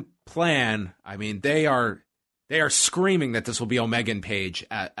grand plan, I mean, they are screaming that this will be Omega and Page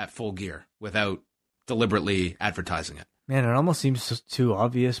at Full Gear without deliberately advertising it. Man, it almost seems too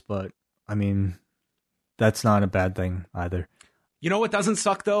obvious, but I mean, that's not a bad thing either. You know what doesn't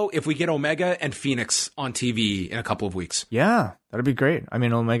suck, though? If we get Omega and Phoenix on TV in a couple of weeks. Yeah, that'd be great. I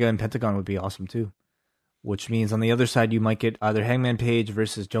mean, Omega and Pentagon would be awesome, too. Which means on the other side, you might get either Hangman Page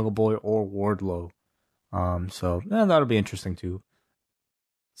versus Jungle Boy or Wardlow. So that'll be interesting, too.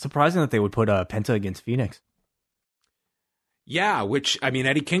 Surprising that they would put Penta against Phoenix. Yeah, which, I mean,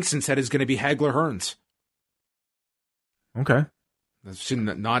 Eddie Kingston said is going to be Hagler Hearns. Okay.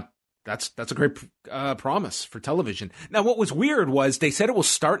 That's a great promise for television. Now, what was weird was they said it will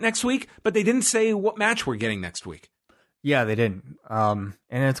start next week, but they didn't say what match we're getting next week. Yeah, they didn't. And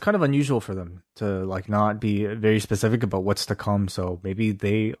it's kind of unusual for them to not be very specific about what's to come. So maybe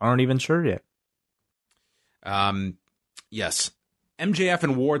they aren't even sure yet. Yes. MJF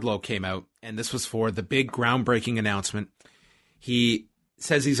and Wardlow came out, and this was for the big groundbreaking announcement. He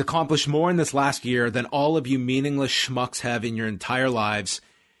says he's accomplished more in this last year than all of you meaningless schmucks have in your entire lives.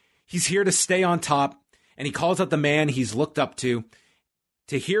 He's here to stay on top, and he calls out the man he's looked up to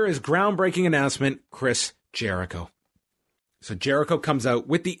hear his groundbreaking announcement, Chris Jericho. So Jericho comes out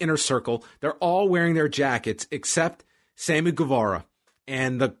with the Inner Circle. They're all wearing their jackets except Sammy Guevara.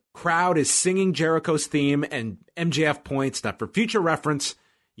 And the crowd is singing Jericho's theme, and MJF points that for future reference,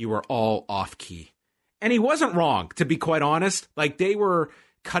 you were all off key. And he wasn't wrong, to be quite honest. Like, they were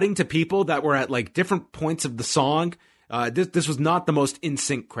cutting to people that were at like different points of the song. This was not the most in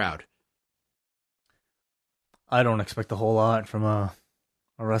sync crowd. I don't expect a whole lot from a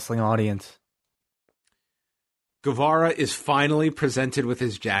wrestling audience. Guevara is finally presented with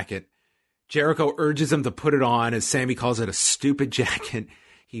his jacket. Jericho urges him to put it on, as Sammy calls it a stupid jacket.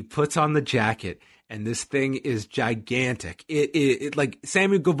 He puts on the jacket, and this thing is gigantic. It like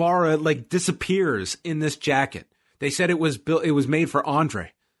Sammy Guevara like disappears in this jacket. They said it was built. It was made for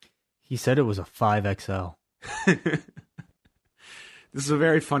Andre. He said it was a 5XL. This is a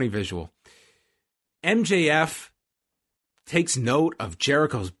very funny visual. MJF takes note of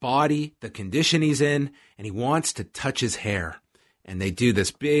Jericho's body, the condition he's in, and he wants to touch his hair. And they do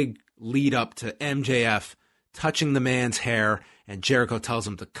this big lead up to MJF touching the man's hair, and Jericho tells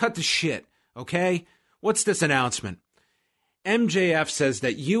him to cut the shit, okay? What's this announcement? MJF says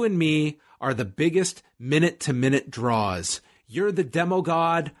that you and me are the biggest minute-to-minute draws. You're the demo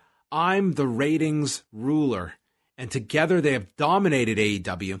god, I'm the ratings ruler. And together they have dominated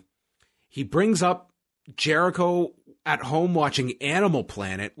AEW. He brings up Jericho at home watching Animal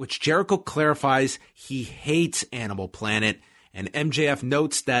Planet, which Jericho clarifies he hates Animal Planet, and MJF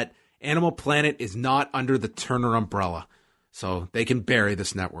notes that Animal Planet is not under the Turner umbrella, so they can bury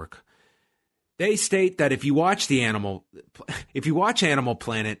this network. They state that if you watch Animal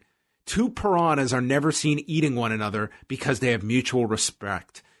Planet, two piranhas are never seen eating one another because they have mutual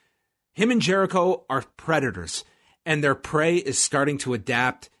respect. Him and Jericho are predators, and their prey is starting to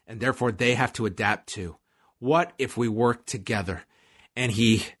adapt, and therefore they have to adapt too. What if we work together? And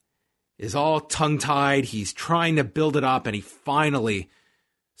he is all tongue-tied. He's trying to build it up, and he finally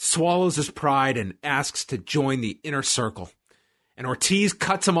swallows his pride and asks to join the Inner Circle. And Ortiz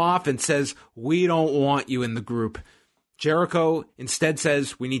cuts him off and says, we don't want you in the group. Jericho instead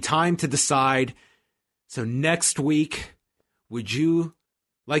says, we need time to decide. So next week, would you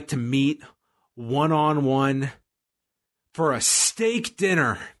like to meet one-on-one for a steak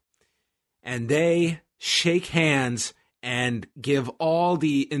dinner? And they shake hands and give all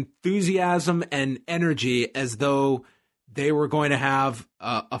the enthusiasm and energy as though they were going to have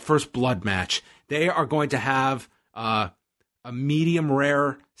a first blood match. They are going to have a medium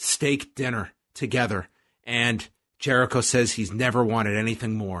rare steak dinner together. And Jericho says he's never wanted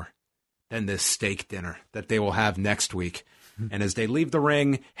anything more than this steak dinner that they will have next week. And as they leave the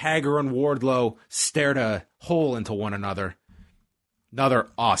ring, Hager and Wardlow stared a hole into one another. Another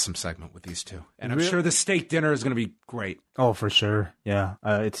awesome segment with these two. And I'm sure the steak dinner is going to be great. Oh, for sure. Yeah.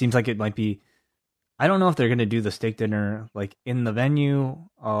 It seems like it might be... I don't know if they're going to do the steak dinner like in the venue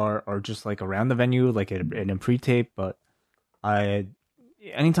or just like around the venue, like in a pre-tape. But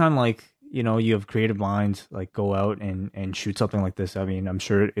anytime like, you know, you have creative minds, like go out and shoot something like this. I mean, I'm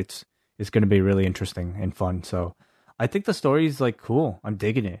sure it's going to be really interesting and fun. So I think the story's like cool. I'm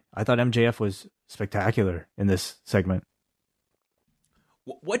digging it. I thought MJF was spectacular in this segment.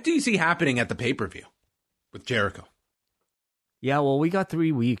 What do you see happening at the pay-per-view with Jericho? Yeah, well, we got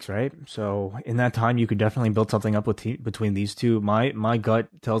 3 weeks, right? So in that time, you could definitely build something up between these two. My gut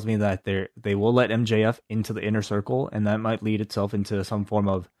tells me that they will let MJF into the Inner Circle, and that might lead itself into some form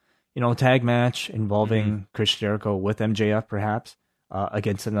of, you know, tag match involving Chris Jericho with MJF, perhaps,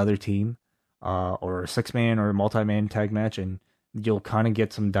 against another team, or a 6-man or a multi-man tag match, and you'll kind of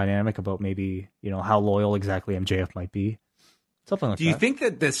get some dynamic about maybe, you know, how loyal exactly MJF might be. Something like that. Do you think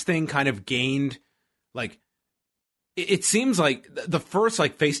that this thing kind of gained, like, it seems like the first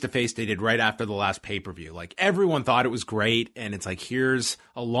like face-to-face they did right after the last pay-per-view, like everyone thought it was great, and it's like, here's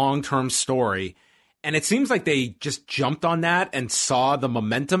a long-term story. And it seems like they just jumped on that and saw the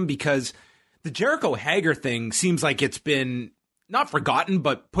momentum, because the Jericho Hager thing seems like it's been not forgotten,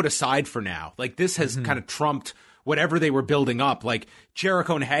 but put aside for now. Like, this has kind of trumped whatever they were building up. Like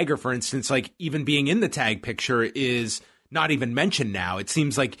Jericho and Hager, for instance, like even being in the tag picture is not even mentioned now. It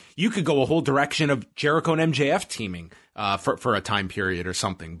seems like you could go a whole direction of Jericho and MJF teaming for a time period or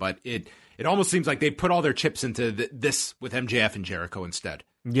something. But it almost seems like they put all their chips into this with MJF and Jericho instead.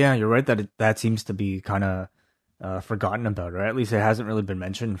 Yeah, you're right that seems to be kind of forgotten about, or at least it hasn't really been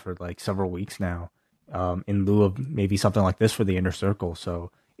mentioned for like several weeks now, in lieu of maybe something like this for the Inner Circle.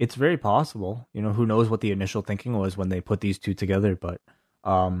 So it's very possible. You know, who knows what the initial thinking was when they put these two together. But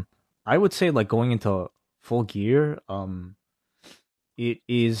I would say like going into Full Gear, it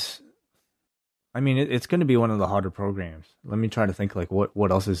is I mean, it's going to be one of the harder programs. Let me try to think like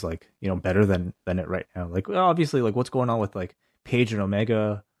what else is like, better than it right now. Like, well, obviously, like what's going on with like Page and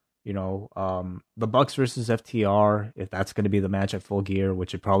Omega, the Bucks versus FTR, if that's going to be the match at Full Gear,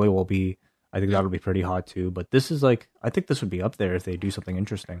 which it probably will be. I think that'll be pretty hot too. But this is like, I think this would be up there if they do something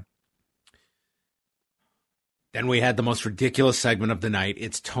interesting. Then we had the most ridiculous segment of the night.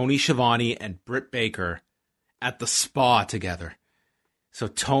 It's Tony Schiavone and Britt Baker at the spa together. So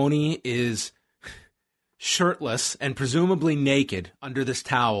Tony is shirtless and presumably naked under this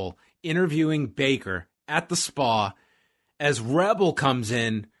towel, interviewing Baker at the spa as Rebel comes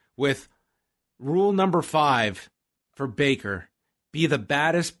in with rule number 5 for Baker: be the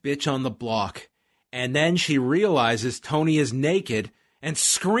baddest bitch on the block. And then she realizes Tony is naked and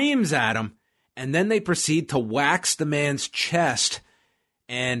screams at him, and then they proceed to wax the man's chest,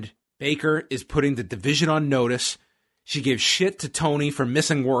 and Baker is putting the division on notice. She gives shit to Tony for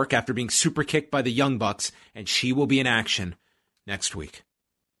missing work after being super kicked by the Young Bucks, and she will be in action next week.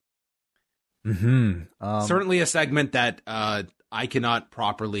 Certainly a segment that I cannot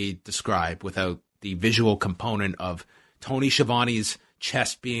properly describe without the visual component of Tony Schiavone's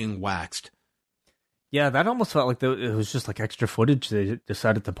chest being waxed. Yeah, that almost felt like it was just like extra footage they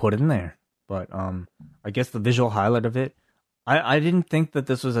decided to put in there. But I guess the visual highlight of it, I didn't think that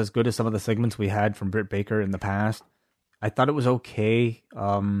this was as good as some of the segments we had from Britt Baker in the past. I thought it was okay,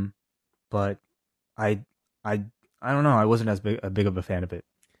 but I don't know. I wasn't as big of a fan of it.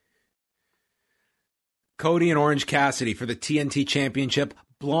 Cody and Orange Cassidy for the TNT Championship.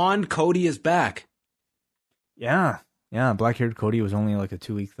 Blonde Cody is back. Yeah. Black-haired Cody was only like a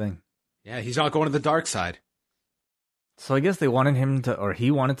 2-week thing. Yeah, he's not going to the dark side. So I guess they wanted him to, or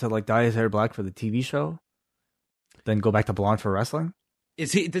he wanted to like dye his hair black for the TV show, then go back to blonde for wrestling.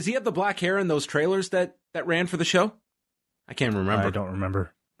 Does he have the black hair in those trailers that ran for the show? I can't remember. I don't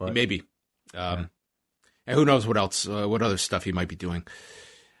remember. But maybe. And who knows what else, what other stuff he might be doing.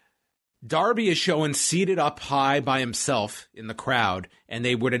 Darby is shown seated up high by himself in the crowd, and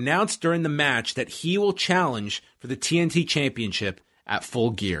they would announce during the match that he will challenge for the TNT Championship at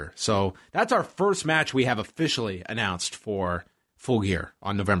Full Gear. So that's our first match we have officially announced for Full Gear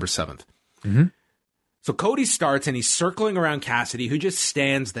on November 7th. Mm-hmm. So Cody starts, and he's circling around Cassidy, who just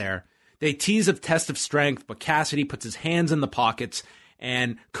stands there. They tease a test of strength, but Cassidy puts his hands in the pockets,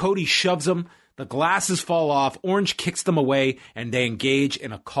 and Cody shoves him. The glasses fall off, Orange kicks them away, and they engage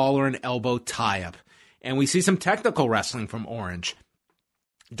in a collar and elbow tie-up. And we see some technical wrestling from Orange.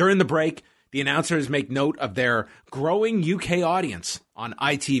 During the break, the announcers make note of their growing UK audience on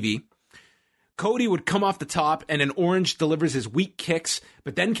ITV. Cody would come off the top, and then Orange delivers his weak kicks,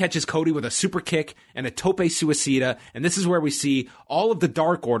 but then catches Cody with a super kick and a tope suicida, and this is where we see all of the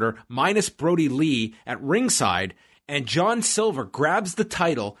Dark Order, minus Brody Lee, at ringside, and John Silver grabs the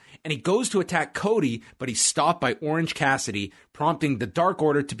title, and he goes to attack Cody, but he's stopped by Orange Cassidy, prompting the Dark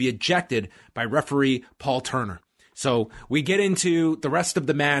Order to be ejected by referee Paul Turner. So we get into the rest of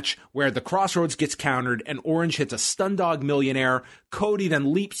the match where the Crossroads gets countered and Orange hits a Stun Dog Millionaire. Cody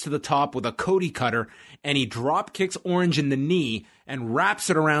then leaps to the top with a Cody Cutter, and he drop kicks Orange in the knee and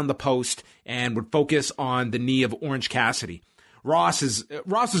wraps it around the post and would focus on the knee of Orange Cassidy. Ross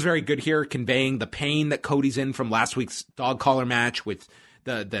was very good here, conveying the pain that Cody's in from last week's dog collar match with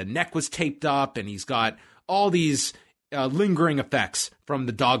the neck was taped up, and he's got all these lingering effects from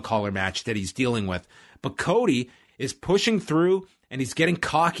the dog collar match that he's dealing with. But Cody is pushing through, and he's getting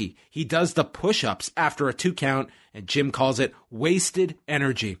cocky. He does the push-ups after a 2 count, and Jim calls it wasted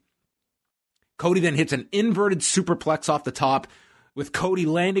energy. Cody then hits an inverted superplex off the top, with Cody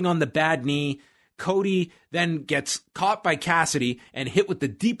landing on the bad knee. Cody then gets caught by Cassidy and hit with the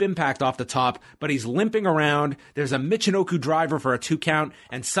deep impact off the top, but he's limping around. There's a Michinoku driver for a 2 count,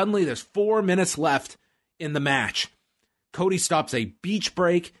 and suddenly there's 4 minutes left in the match. Cody stops a beach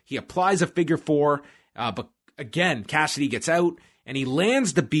break. He applies a figure 4, but again, Cassidy gets out, and he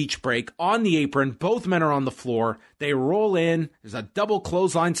lands the beach break on the apron. Both men are on the floor. They roll in. There's a double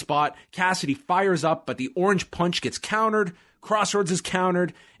clothesline spot. Cassidy fires up, but the Orange Punch gets countered. Crossroads is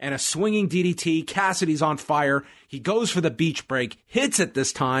countered, and a swinging DDT. Cassidy's on fire. He goes for the beach break, hits it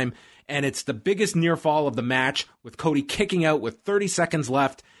this time, and it's the biggest near fall of the match, with Cody kicking out with 30 seconds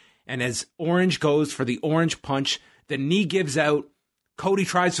left. And as Orange goes for the Orange Punch, the knee gives out. Cody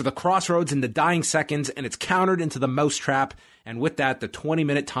tries for the Crossroads in the dying seconds, and it's countered into the mousetrap. And with that, the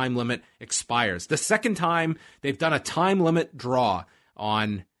 20-minute time limit expires. The second time they've done a time limit draw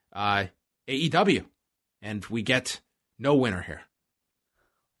on AEW, and we get no winner here.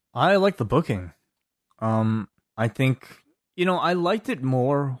 I like the booking. I think, I liked it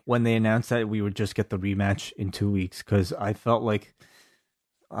more when they announced that we would just get the rematch in 2 weeks, because I felt like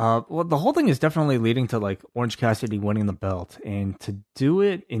Well, the whole thing is definitely leading to like Orange Cassidy winning the belt, and to do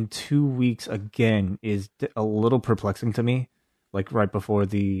it in 2 weeks again is a little perplexing to me. Like right before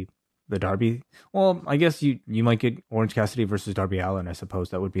the Darby. Well, I guess you might get Orange Cassidy versus Darby Allin. I suppose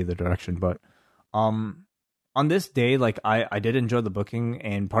that would be the direction. But on this day, like I did enjoy the booking,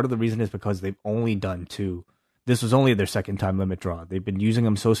 and part of the reason is because they've only done two. This was only their second time limit draw. They've been using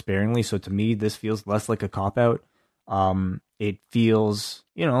them so sparingly, so to me, this feels less like a cop out. It feels,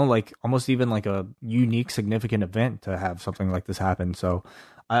 like almost even like a unique, significant event to have something like this happen. So,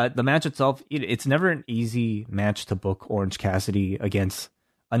 the match itself, it's never an easy match to book Orange Cassidy against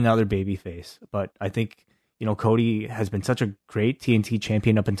another babyface. But I think, Cody has been such a great TNT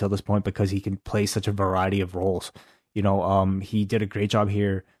champion up until this point because he can play such a variety of roles. He did a great job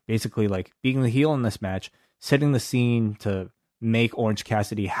here, basically like being the heel in this match, setting the scene to make Orange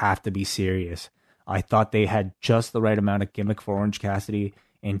Cassidy have to be serious. I thought they had just the right amount of gimmick for Orange Cassidy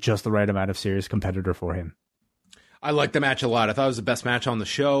and just the right amount of serious competitor for him. I liked the match a lot. I thought it was the best match on the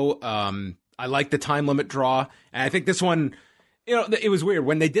show. I liked the time limit draw. And I think this one, it was weird.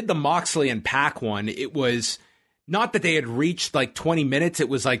 When they did the Moxley and Pac one, it was not that they had reached like 20 minutes. It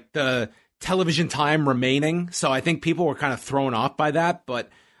was like the television time remaining. So I think people were kind of thrown off by that. But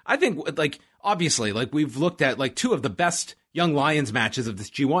I think like, obviously, like we've looked at like two of the best Young Lions matches of this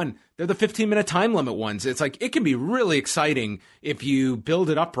G1. They're the 15-minute time limit ones. It's like, it can be really exciting if you build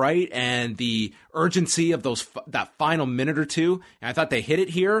it up right and the urgency of that final minute or two. And I thought they hit it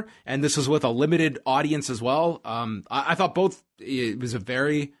here. And this was with a limited audience as well. I thought it was a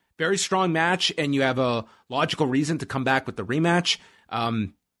very, very strong match, and you have a logical reason to come back with the rematch.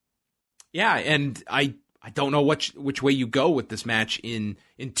 Yeah. And I don't know which way you go with this match in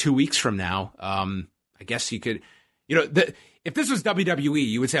 2 weeks from now. I guess you could, if this was WWE,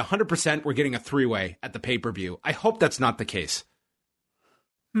 you would say 100% we're getting a 3-way at the pay-per-view. I hope that's not the case.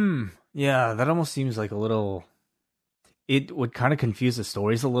 Yeah, that almost seems like a little, it would kind of confuse the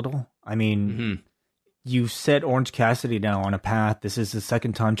stories a little. I mean, you set Orange Cassidy now on a path. This is his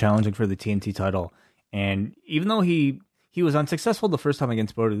second time challenging for the TNT title. And even though he was unsuccessful the first time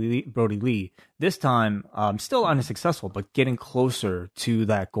against Brody Lee, this time still unsuccessful, but getting closer to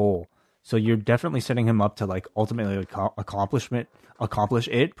that goal. So you're definitely setting him up to like ultimately accomplish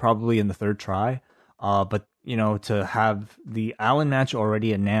it probably in the third try. But to have the Allin match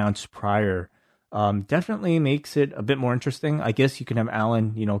already announced prior, definitely makes it a bit more interesting. I guess you can have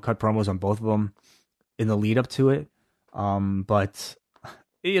Allin, cut promos on both of them in the lead up to it. But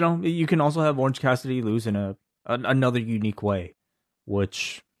you can also have Orange Cassidy lose in another unique way,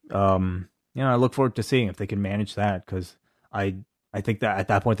 which I look forward to seeing if they can manage that, because I think that at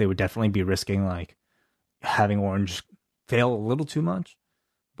that point they would definitely be risking like having Orange fail a little too much.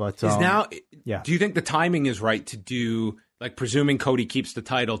 But do you think the timing is right to do, like, presuming Cody keeps the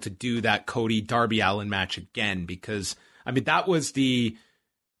title, to do that Cody Darby Allin match again? Because I mean, that was the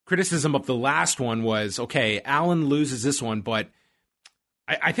criticism of the last one was, okay, Allin loses this one, but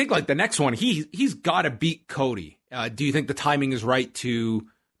I think like the next one, he's got to beat Cody. Do you think the timing is right to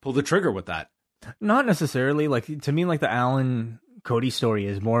pull the trigger with that? Not necessarily. Like, to me, like the Allin Cody story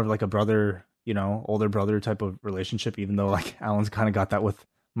is more of like a brother, older brother type of relationship, even though like Allin's kind of got that with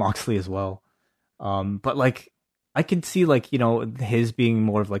Moxley as well. But like I could see like, his being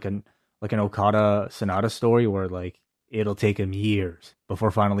more of like an Okada Sonata story where like it'll take him years before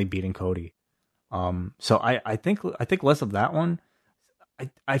finally beating Cody. So I think less of that one.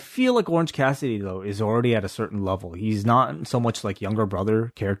 I feel like Orange Cassidy though is already at a certain level. He's not so much like younger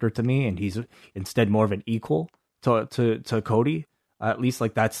brother character to me, and he's instead more of an equal to Cody. At least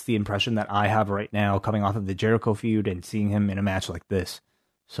like that's the impression that I have right now, coming off of the Jericho feud and seeing him in a match like this.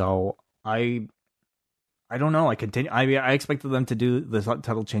 So I don't know. I expected them to do the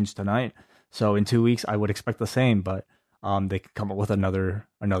title change tonight. So in 2 weeks I would expect the same, but they could come up with another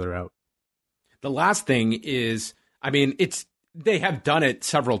out. The last thing is, I mean, they have done it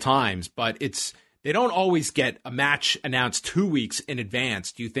several times, but they don't always get a match announced 2 weeks in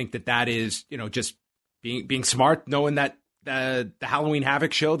advance. Do you think that is, just being smart, knowing that the Halloween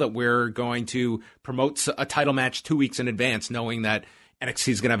Havoc show that we're going to promote a title match 2 weeks in advance, knowing that NXT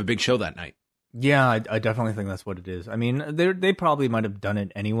is going to have a big show that night? Yeah, I definitely think that's what it is. I mean, they probably might have done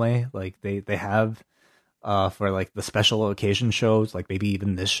it anyway. Like they have for like the special occasion shows, like maybe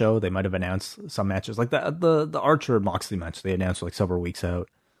even this show, they might have announced some matches, like the Archer Moxley match they announced like several weeks out.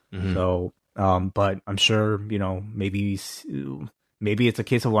 Mm-hmm. So, but I'm sure maybe it's a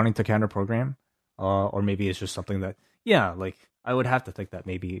case of wanting to counter program, or maybe it's just something that like I would have to think that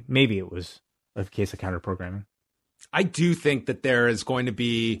maybe it was a case of counter programming. I do think that there is going to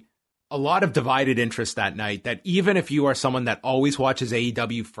be a lot of divided interest that night, that even if you are someone that always watches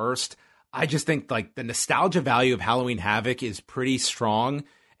AEW first, I just think like the nostalgia value of Halloween Havoc is pretty strong,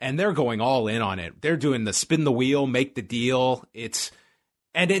 and they're going all in on it. They're doing the spin the wheel, make the deal. It's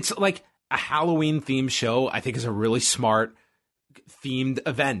like a Halloween themed show. I think is a really smart themed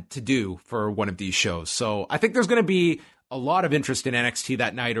event to do for one of these shows. So I think there's going to be a lot of interest in NXT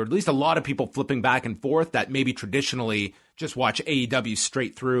that night, or at least a lot of people flipping back and forth that maybe traditionally just watch AEW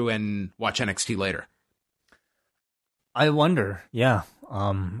straight through and watch NXT later. I wonder, yeah.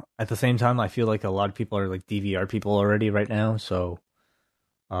 At the same time, I feel like a lot of people are like DVR people already right now, so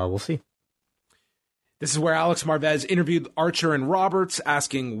we'll see. This is where Alex Marvez interviewed Archer and Roberts,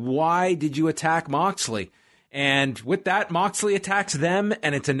 asking, why did you attack Moxley? And with that, Moxley attacks them,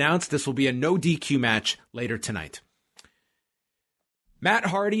 and it's announced this will be a no DQ match later tonight. Matt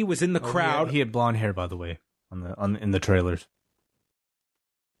Hardy was in the crowd. He had blonde hair, by the way, in the trailers.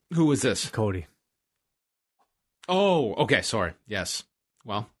 Who was this? Cody. Oh, okay. Sorry. Yes.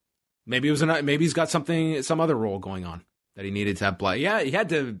 Well, maybe he's got some other role going on that he needed to have blood. Yeah, he had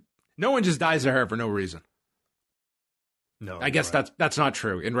to. No one just dyes their hair for no reason. No, I guess that's not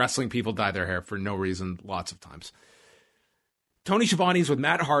true. In wrestling, people dye their hair for no reason lots of times. Tony Schiavone's with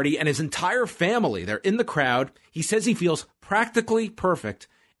Matt Hardy and his entire family. They're in the crowd. He says he feels practically perfect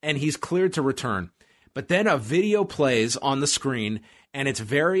and he's cleared to return. But then a video plays on the screen, and it's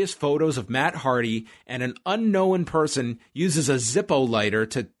various photos of Matt Hardy, and an unknown person uses a Zippo lighter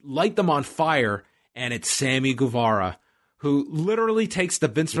to light them on fire, and it's Sammy Guevara, who literally takes the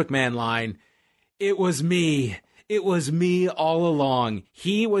Vince McMahon line, "It was me. It was me all along.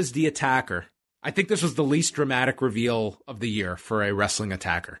 He was the attacker." I think this was the least dramatic reveal of the year for a wrestling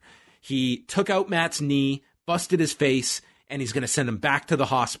attacker. He took out Matt's knee, busted his face, and he's going to send him back to the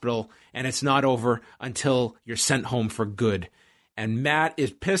hospital, and it's not over until you're sent home for good. And Matt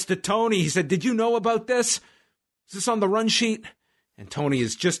is pissed at Tony. He said, "Did you know about this? Is this on the run sheet?" And Tony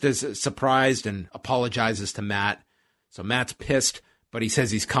is just as surprised and apologizes to Matt. So Matt's pissed, but he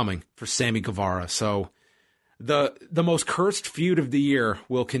says he's coming for Sammy Guevara. So the most cursed feud of the year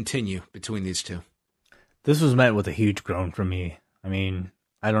will continue between these two. This was met with a huge groan from me. I mean,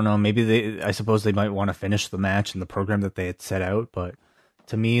 I don't know. Maybe I suppose they might want to finish the match and the program that they had set out. But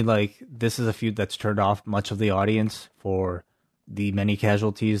to me, like, this is a feud that's turned off much of the audience for the many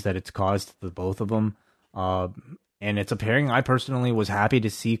casualties that it's caused to the both of them. And it's a pairing I personally was happy to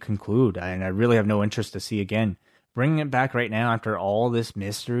see conclude. And I really have no interest to see again. Bringing it back right now after all this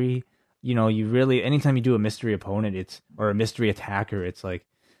mystery, you know, you really, anytime you do a mystery opponent, or a mystery attacker, it's like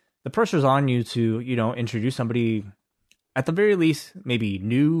the pressure's on you to, you know, introduce somebody at the very least, maybe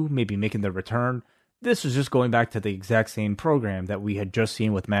new, maybe making their return. This was just going back to the exact same program that we had just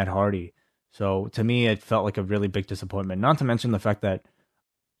seen with Matt Hardy. So to me, it felt like a really big disappointment. Not to mention the fact that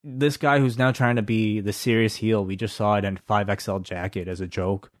this guy who's now trying to be the serious heel, we just saw it in 5XL jacket as a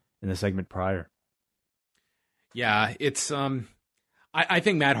joke in the segment prior. Yeah, it's I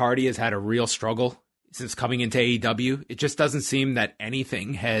think Matt Hardy has had a real struggle since coming into AEW. It just doesn't seem that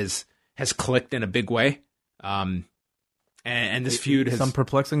anything has clicked in a big way. And this feud has some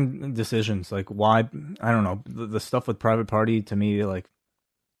perplexing decisions. Like, why? I don't know. The stuff with Private Party, to me, like,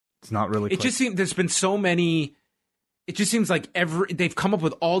 it's not really. It just seems there's been so many. It just seems like they've come up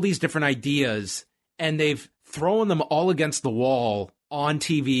with all these different ideas, and they've thrown them all against the wall on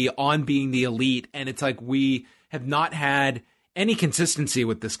TV, on being the elite, and it's like we have not had any consistency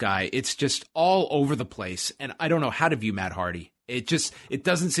with this guy. It's just all over the place, and I don't know how to view Matt Hardy. It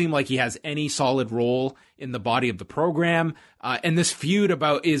doesn't seem like he has any solid role in the body of the program, and this feud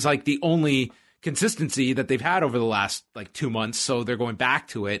is like the only consistency that they've had over the last like 2 months. So they're going back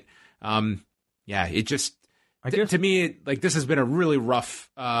to it. Yeah, it just to me, like, this has been a really rough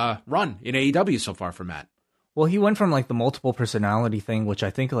run in AEW so far for Matt. Well, he went from like the multiple personality thing, which I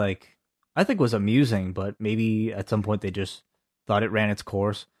think was amusing, but maybe at some point they just thought it ran its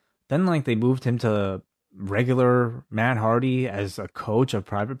course. Then like they moved him to regular Matt Hardy as a coach of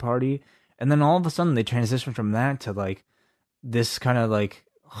Private Party, and then all of a sudden they transitioned from that to like this kind of like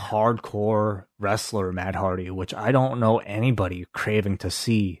hardcore wrestler Matt Hardy, which I don't know anybody craving to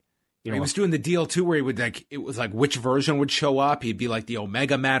see. He was doing the deal too where he would it was like which version would show up. He'd be like the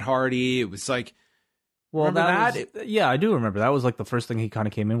Omega Matt Hardy. It was like, well, yeah, I do remember. That was like the first thing he kind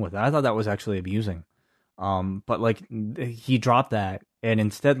of came in with. I thought that was actually amusing. But like he dropped that, and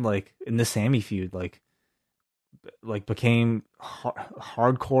instead, like in the Sammy feud, like became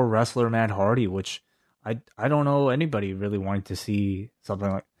hardcore wrestler Matt Hardy, which I don't know anybody really wanting to see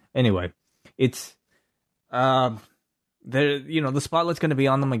something like. Anyway, it's the spotlight's going to be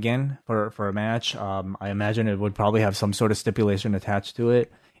on them again for a match. I imagine it would probably have some sort of stipulation attached to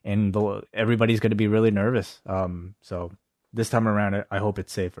it. and everybody's going to be really nervous. So this time around, I hope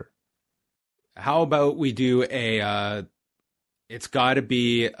it's safer. How about we do it's got to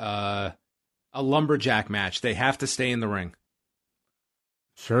be a lumberjack match. They have to stay in the ring.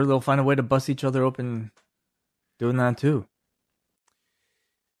 Sure, they'll find a way to bust each other open doing that too.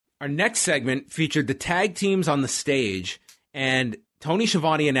 Our next segment featured the tag teams on the stage, and Tony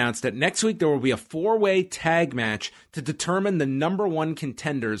Schiavone announced that next week there will be a 4-way tag match to determine the number 1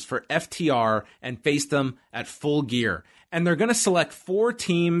 contenders for FTR and face them at Full Gear. And they're going to select 4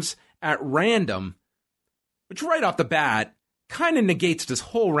 teams at random, which right off the bat kind of negates this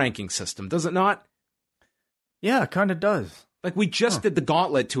whole ranking system, does it not? Yeah, it kind of does. Like, we just did the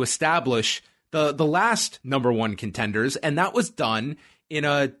gauntlet to establish the last number 1 contenders, and that was done in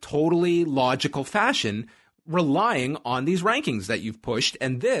a totally logical fashion, relying on these rankings that you've pushed.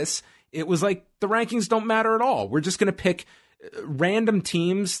 And this, it was like the rankings don't matter at all. We're just going to pick random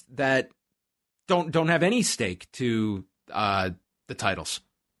teams that don't have any stake to the titles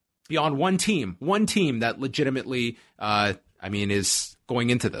beyond one team that legitimately, is going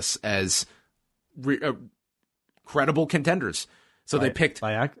into this as credible contenders. So they picked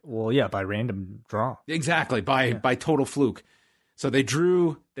by random draw. Exactly, by total fluke. So they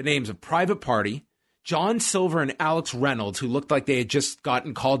drew the names of Private Party, John Silver and Alex Reynolds, who looked like they had just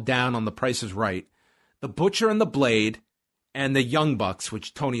gotten called down on The Price is Right, The Butcher and the Blade, and the Young Bucks,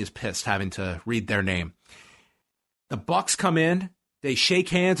 which Tony is pissed having to read their name. The Bucks come in, they shake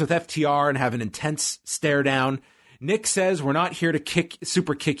hands with FTR and have an intense stare down. Nick says, "We're not here to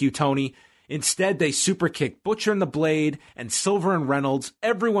super kick you, Tony." Instead, they super kick Butcher and the Blade and Silver and Reynolds.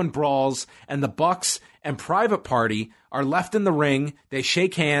 Everyone brawls, and the Bucks and Private Party are left in the ring. They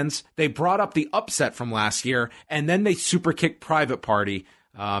shake hands. They brought up the upset from last year, and then they super kick Private Party.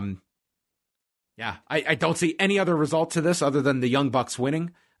 I don't see any other result to this other than the Young Bucks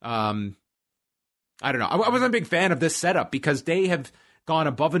winning. I don't know. I wasn't a big fan of this setup because they have gone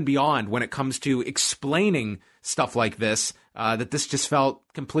above and beyond when it comes to explaining stuff like this, that this just felt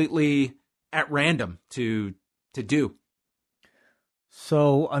completely at random to do.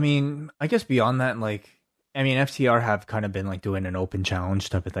 So, I guess beyond that, FTR have kind of been doing an open challenge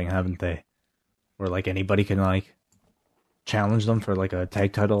type of thing, haven't they? Where anybody can challenge them for a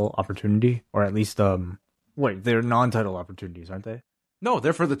tag title opportunity, or at least they're non-title opportunities, aren't they? No,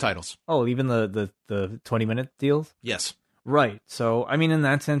 they're for the titles. Oh, even the 20-minute deals? Yes. Right. So, in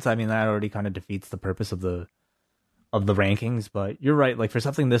that sense, that already kind of defeats the purpose of the rankings, but you're right. For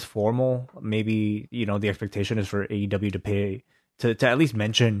something this formal, maybe, the expectation is for AEW to pay to at least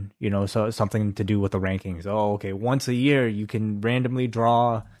mention, something to do with the rankings. Oh, okay. Once a year, you can randomly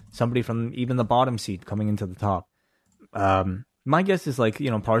draw somebody from even the bottom seat coming into the top. My guess is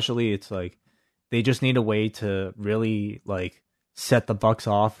partially it's they just need a way to really set the Bucks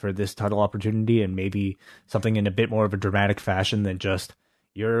off for this title opportunity, and maybe something in a bit more of a dramatic fashion than just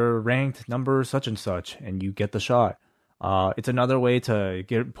you're ranked number such and such and you get the shot. It's another way to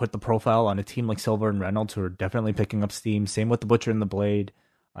put the profile on a team like Silver and Reynolds, who are definitely picking up steam. Same with the Butcher and the Blade,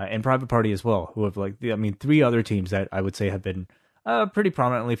 and Private Party as well, who have 3 other teams that I would say have been pretty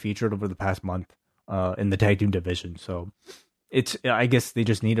prominently featured over the past month in the tag team division. So I guess they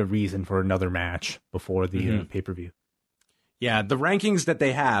just need a reason for another match before the pay-per-view. Yeah, the rankings that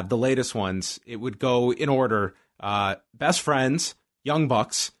they have, the latest ones, it would go in order. Best Friends, Young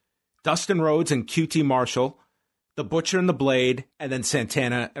Bucks, Dustin Rhodes and QT Marshall, the Butcher and the Blade, and then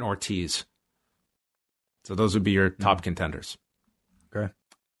Santana and Ortiz. So those would be your top contenders. Okay.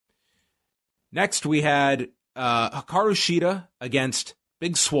 Next, we had Hikaru Shida against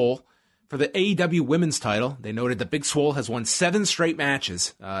Big Swole for the AEW Women's title. They noted that Big Swole has won 7 straight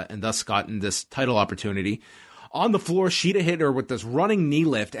matches and thus gotten this title opportunity. On the floor, Shida hit her with this running knee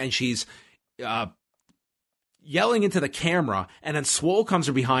lift, and she's yelling into the camera, and then Swole comes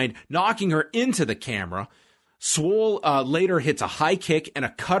from behind, knocking her into the camera. Swole later hits a high kick and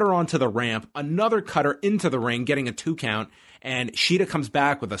a cutter onto the ramp, another cutter into the ring, getting a 2 count, and Shida comes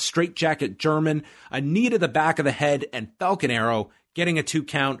back with a straightjacket German, a knee to the back of the head, and Falcon Arrow, getting a 2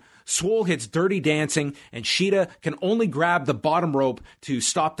 count. Swole hits Dirty Dancing, and Shida can only grab the bottom rope to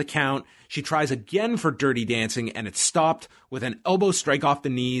stop the count. She tries again for Dirty Dancing, and it's stopped with an elbow strike off the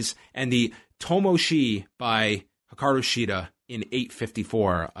knees and the Tomoshi by Hikaru Shida in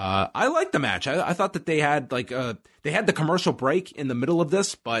 8:54. I like the match. I thought that they had the commercial break in the middle of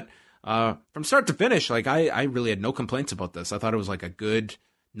this, but from start to finish, I really had no complaints about this. I thought it was a good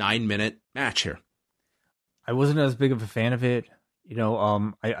 9-minute match here. I wasn't as big of a fan of it.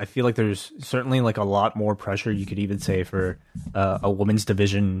 I feel like there's certainly a lot more pressure, you could even say, for a women's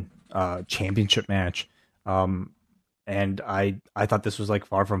division championship match. And and I thought this was like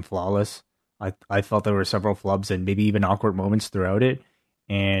far from flawless. I felt there were several flubs and maybe even awkward moments throughout it.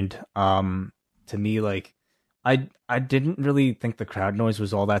 And to me, like I didn't really think the crowd noise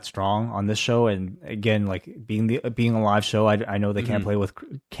was all that strong on this show. And again, like being a live show, I know they can't play with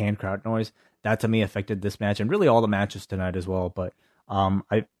canned crowd noise. That to me affected this match and really all the matches tonight as well. But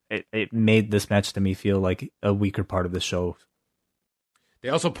it made this match to me feel like a weaker part of the show. They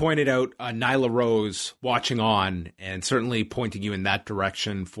also pointed out Nyla Rose watching on and certainly pointing you in that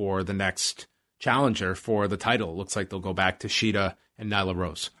direction for the next challenger for the title. Looks like they'll go back to Shida and Nyla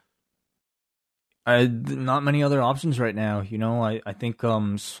Rose. Not many other options right now. You know, I think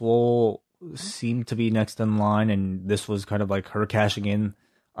Swole seemed to be next in line, and this was kind of like her cashing in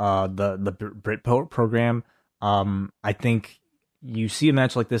the Brit program. I think you see a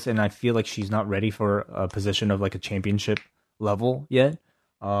match like this, and I feel like she's not ready for a position of like a championship level yet.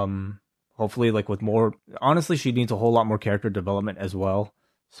 Hopefully, like with more, honestly, she needs a whole lot more character development as well.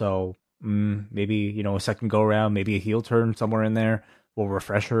 So maybe, you know, a second go around, maybe a heel turn somewhere in there will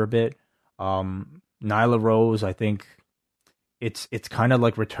refresh her a bit. Nyla Rose, I think it's kind of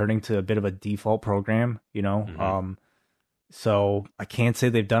like returning to a bit of a default program, you know. Mm-hmm. So I can't say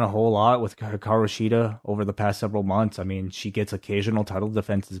they've done a whole lot with Hikaru Shida over the past several months. I mean, she gets occasional title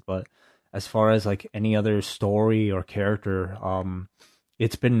defenses, but as far as like any other story or character,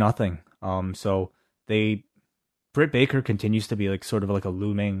 it's been nothing. So Britt Baker continues to be like sort of like a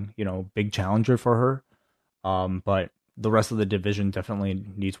looming, you know, big challenger for her. But the rest of the division definitely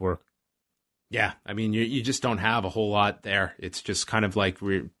needs work. Yeah, I mean, you just don't have a whole lot there. It's just kind of like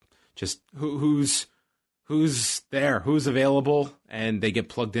we're just who's there, who's available, and they get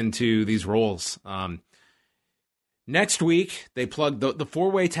plugged into these roles. Next week, they plugged the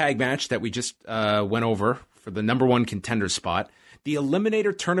four-way tag match that we just went over for the number one contender spot. The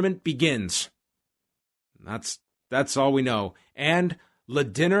Eliminator Tournament begins. That's all we know. And Le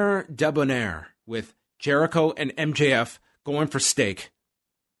Dinner Debonair with Jericho and MJF going for steak.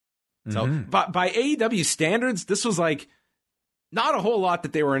 So by AEW standards, this was like not a whole lot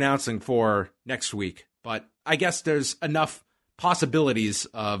that they were announcing for next week. But I guess there's enough possibilities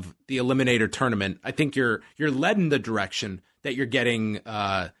of the Eliminator Tournament. I think you're led in the direction that you're getting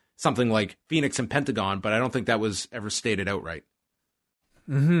something like Phoenix and Pentagon, but I don't think that was ever stated outright.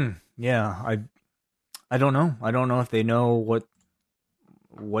 Yeah, I don't know. I don't know if they know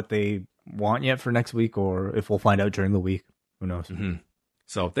what they want yet for next week, or if we'll find out during the week. Who knows?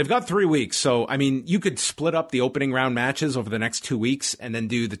 So they've got 3 weeks. So, I mean, you could split up the opening round matches over the next 2 weeks and then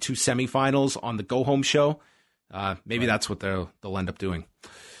do the 2 semifinals on the go-home show. Maybe that's what they'll end up doing.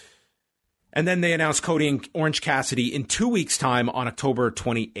 And then they announced Cody and Orange Cassidy in 2 weeks' time on October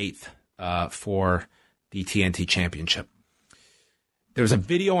 28th for the TNT Championship. There's a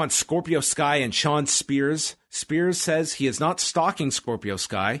video on Scorpio Sky and Sean Spears. Spears says he is not stalking Scorpio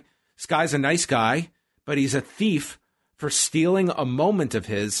Sky. Sky's a nice guy, but he's a thief for stealing a moment of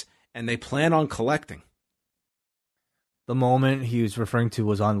his, and they plan on collecting. The moment he was referring to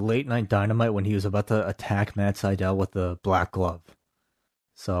was on Late Night Dynamite when he was about to attack Matt Sydal with the black glove.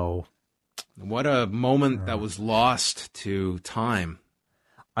 So, what a moment that was lost to time.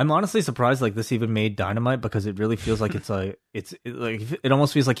 I'm honestly surprised like this even made Dynamite, because it really feels like it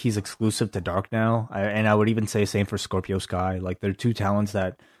almost feels like he's exclusive to Dark now. And I would even say same for Scorpio Sky. Like they're two talents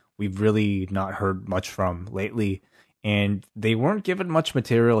that we've really not heard much from lately, and they weren't given much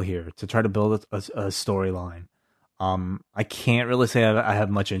material here to try to build a storyline. I can't really say I have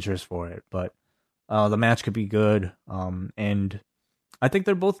much interest for it, but the match could be good. And I think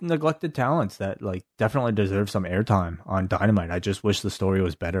they're both neglected talents that like definitely deserve some airtime on Dynamite. I just wish the story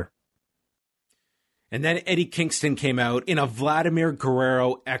was better. And then Eddie Kingston came out in a Vladimir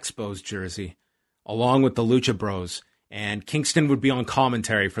Guerrero Expos jersey, along with the Lucha Bros. And Kingston would be on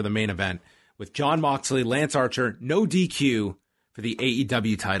commentary for the main event with Jon Moxley, Lance Archer, no DQ for the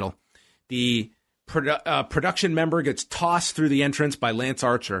AEW title. The production member gets tossed through the entrance by Lance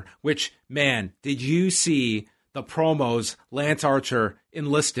Archer, which, man, did you see the promos Lance Archer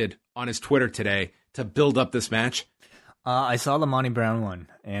enlisted on his Twitter today to build up this match? I saw the Monty Brown one,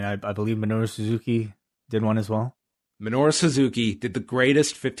 and I believe Minoru Suzuki did one as well. Minoru Suzuki did the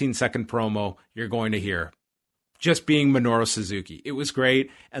greatest 15-second promo you're going to hear. Just being Minoru Suzuki. It was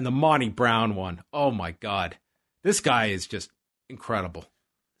great. And the Monty Brown one, oh my God. This guy is just incredible.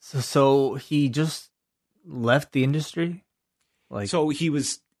 So he just left the industry? So he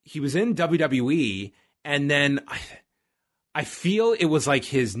was in WWE, and then I feel it was like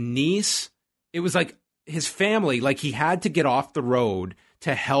his niece, it was like his family, like he had to get off the road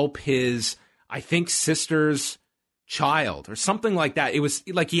to help his, I think, sister's child or something like that. It was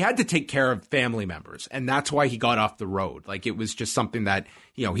like he had to take care of family members, and that's why he got off the road. Like it was just something that,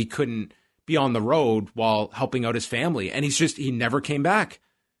 he couldn't be on the road while helping out his family. And he never came back.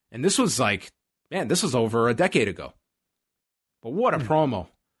 And this was this was over a decade ago. But what a promo.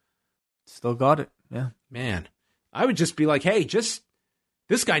 Still got it. Yeah. Man, I would just be like, hey, this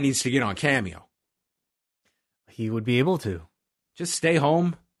guy needs to get on Cameo. He would be able to. Just stay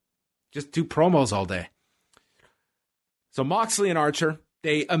home. Just do promos all day. So Moxley and Archer,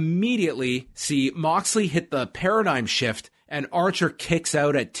 they immediately see Moxley hit the paradigm shift and Archer kicks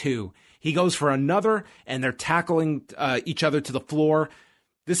out at 2. He goes for another and they're tackling each other to the floor.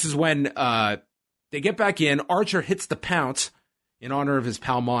 This is when they get back in. Archer hits the pounce in honor of his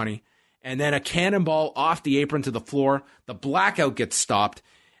pal Monty. And then a cannonball off the apron to the floor. The blackout gets stopped.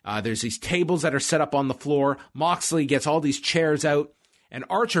 There's these tables that are set up on the floor. Moxley gets all these chairs out. And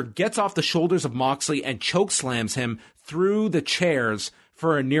Archer gets off the shoulders of Moxley and chokeslams him through the chairs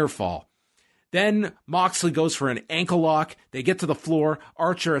for a near fall. Then Moxley goes for an ankle lock. They get to the floor.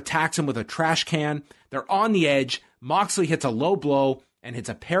 Archer attacks him with a trash can. They're on the edge. Moxley hits a low blow and hits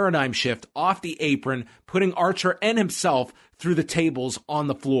a paradigm shift off the apron, putting Archer and himself through the tables on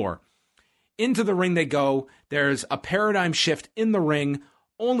the floor. Into the ring they go. There's a paradigm shift in the ring,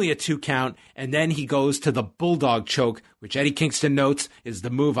 only a 2 count, and then he goes to the Bulldog choke, which Eddie Kingston notes is the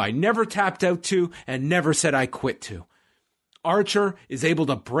move I never tapped out to and never said I quit to. Archer is able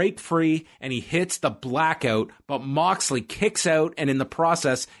to break free and he hits the blackout, but Moxley kicks out and in the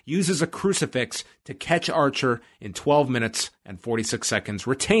process uses a crucifix to catch Archer in 12 minutes and 46 seconds,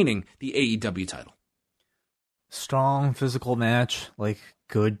 retaining the AEW title. Strong physical match, like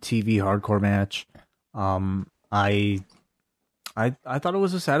good TV hardcore match. I thought it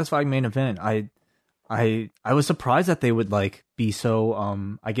was a satisfying main event. I was surprised that they would like be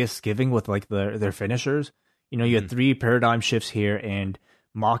so I guess giving with like their finishers. You had 3 paradigm shifts here and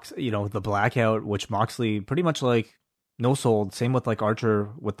the blackout, which Moxley pretty much like no sold. Same with like Archer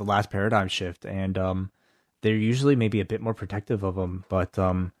with the last paradigm shift, and they're usually maybe a bit more protective of him, but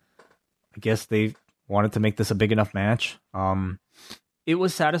I guess they wanted to make this a big enough match. It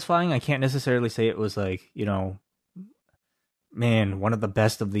was satisfying. I can't necessarily say it was like, man, one of the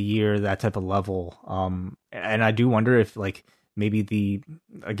best of the year, that type of level. And I do wonder if like maybe the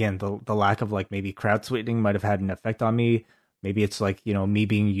lack of like maybe crowd sweetening might have had an effect on me. Maybe it's like, me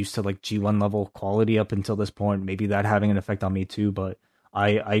being used to like G1 level quality up until this point, maybe that having an effect on me too. But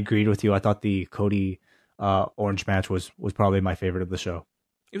I agreed with you. I thought the Cody Orange match was probably my favorite of the show.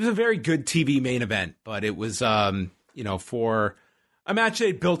 It was a very good TV main event, but it was, for a match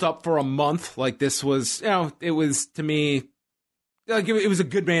they built up for a month. Like this was, it was to me, like it was a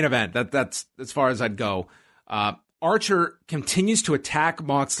good main event. That's as far as I'd go. Archer continues to attack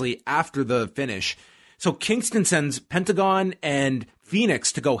Moxley after the finish. So Kingston sends Pentagon and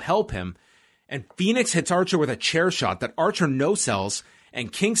Phoenix to go help him. And Phoenix hits Archer with a chair shot that Archer no-sells.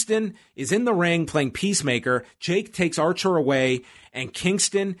 And Kingston is in the ring playing Peacemaker. Jake takes Archer away. And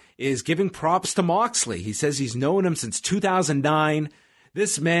Kingston is giving props to Moxley. He says he's known him since 2009.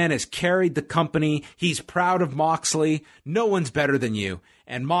 This man has carried the company. He's proud of Moxley. No one's better than you.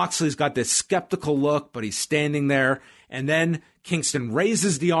 And Moxley's got this skeptical look, but he's standing there. And then Kingston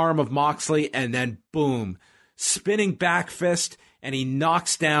raises the arm of Moxley, and then boom, spinning back fist, and he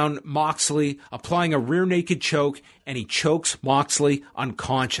knocks down Moxley, applying a rear naked choke, and he chokes Moxley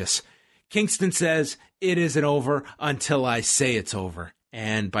unconscious. Kingston says, "It isn't over until I say it's over."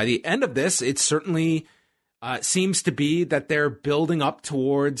 And by the end of this, it certainly seems to be that they're building up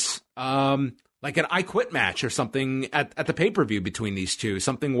towards like an I Quit match or something at the pay-per-view between these two,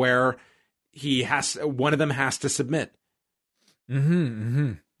 something where one of them has to submit.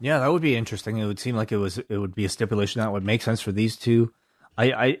 Yeah, that would be interesting. It would seem like it would be a stipulation that would make sense for these two.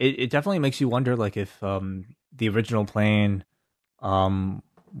 It definitely makes you wonder, like if the original plan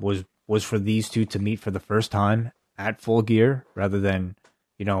was for these two to meet for the first time at Full Gear rather than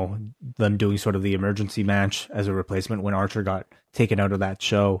them doing sort of the emergency match as a replacement when Archer got taken out of that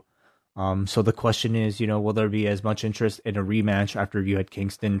show. So the question is, will there be as much interest in a rematch after you had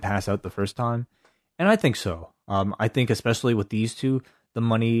Kingston pass out the first time? And I think so. I think especially with these two, the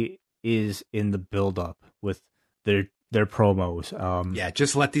money is in the build-up with their promos. Yeah,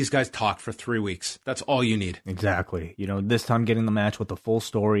 just let these guys talk for 3 weeks. That's all you need. Exactly. This time getting the match with the full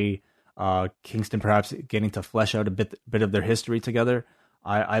story, Kingston perhaps getting to flesh out a bit of their history together.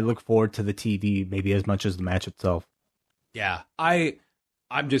 I look forward to the TV maybe as much as the match itself. Yeah,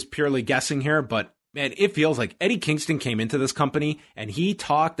 I'm just purely guessing here, but man, it feels like Eddie Kingston came into this company and he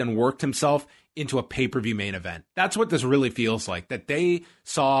talked and worked himself into a pay-per-view main event. That's what this really feels like, that they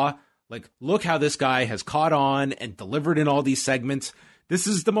saw Like, look how this guy has caught on and delivered in all these segments. This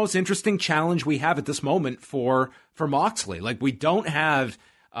is the most interesting challenge we have at this moment for Moxley. Like, we don't have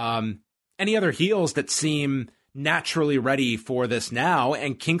any other heels that seem naturally ready for this now.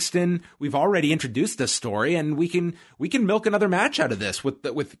 And Kingston, we've already introduced this story, and we can milk another match out of this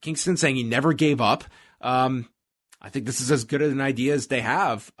with Kingston saying he never gave up. I think this is as good an idea as they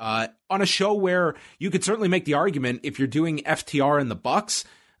have on a show where you could certainly make the argument, if you're doing FTR and the Bucks,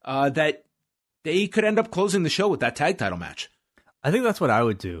 that they could end up closing the show with that tag title match. I think that's what I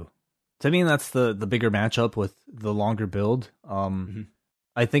would do. To me, that's the bigger matchup with the longer build.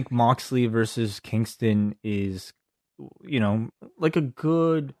 I think Moxley versus Kingston is, like a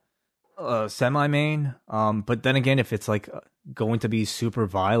good semi-main. But then again, if it's like going to be super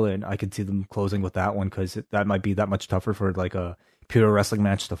violent, I could see them closing with that one, because that might be that much tougher for like a pure wrestling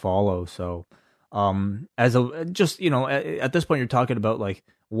match to follow. So, at this point, you're talking about like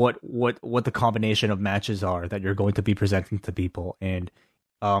what the combination of matches are that you're going to be presenting to people, and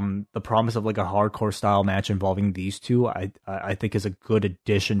the promise of like a hardcore style match involving these two, I think is a good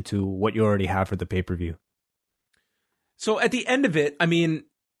addition to what you already have for the pay-per-view. So at the end of it, I mean,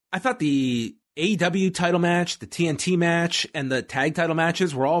 I thought the AEW title match, the TNT match, and the tag title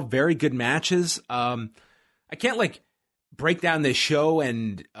matches were all very good matches. I can't like break down this show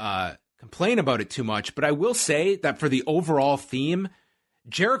and complain about it too much, but I will say that for the overall theme,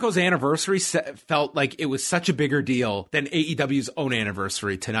 Jericho's anniversary felt like it was such a bigger deal than AEW's own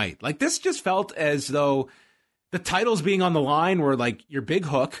anniversary tonight. Like, this just felt as though the titles being on the line were like your big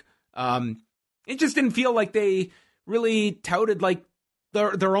hook. It just didn't feel like they really touted like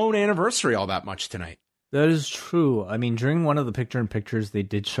their own anniversary all that much tonight. That is true. I mean, during one of the picture-in-pictures, they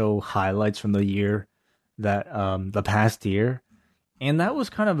did show highlights from the year that the past year, and that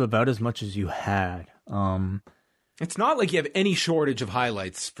was kind of about as much as you had. It's not like you have any shortage of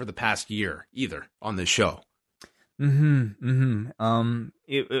highlights for the past year either on this show. It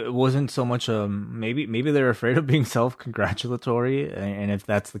wasn't so much maybe they're afraid of being self-congratulatory, and if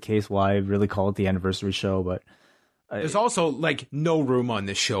that's the case, why really call it the anniversary show? But there's also like no room on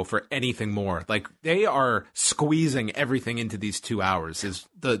this show for anything more. Like, they are squeezing everything into these 2 hours is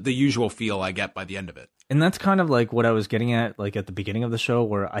the usual feel I get by the end of it. And that's kind of like what I was getting at, like at the beginning of the show,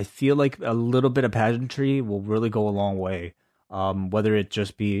 where I feel like a little bit of pageantry will really go a long way. Whether it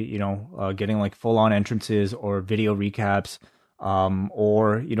just be, getting like full on entrances or video recaps,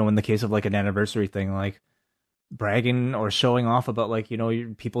 or, in the case of like an anniversary thing, like bragging or showing off about like,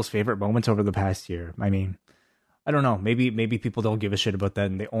 people's favorite moments over the past year. I mean, I don't know. Maybe people don't give a shit about that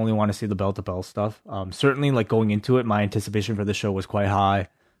and they only want to see the bell to bell stuff. Certainly, like going into it, my anticipation for the show was quite high.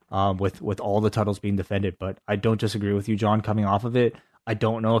 With all the titles being defended, but I don't disagree with you, John, coming off of it. I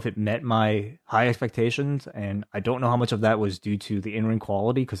don't know if it met my high expectations, and I don't know how much of that was due to the in-ring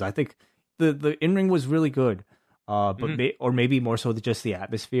quality, because I think the in-ring was really good, but maybe more so just the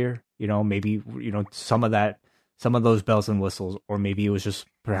atmosphere, maybe, some of those bells and whistles, or maybe it was just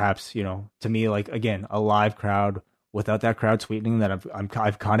perhaps, to me, like, again, a live crowd without that crowd sweetening that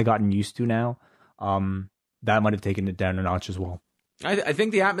I've kind of gotten used to now. That might have taken it down a notch as well. I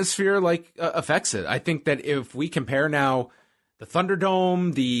think the atmosphere affects it. I think that if we compare now the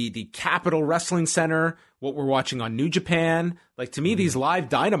Thunderdome, the Capitol Wrestling Center, what we're watching on New Japan, like, to me, these live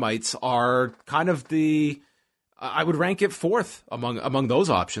Dynamites are kind of I would rank it fourth among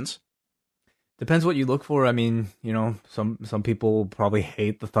those options. Depends what you look for. I mean, some people probably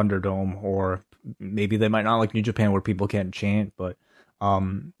hate the Thunderdome, or maybe they might not like New Japan where people can't chant, but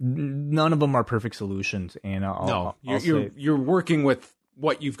none of them are perfect solutions, and you're working with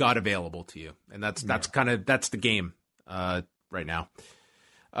what you've got available to you, and that's the game right now.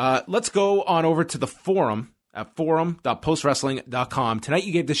 Let's go on over to the forum at forum.postwrestling.com. Tonight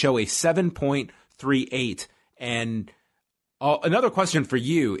you gave the show a 7.38, and another question for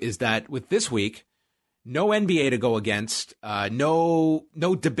you is that with this week, no NBA to go against, no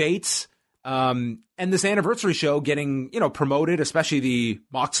debates. And this anniversary show getting, promoted, especially the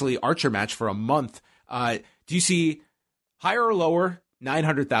Moxley Archer match for a month. Do you see higher or lower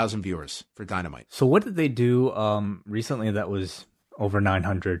 900,000 viewers for Dynamite? So what did they do recently that was over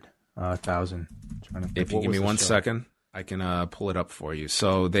 900,000? If you give me 1 second, I can pull it up for you.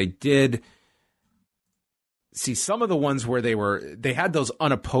 So they did see some of the ones where they had those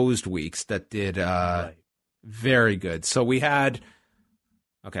unopposed weeks that did very good. So we had,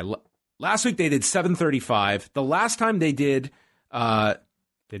 last week they did 735. The last time they did a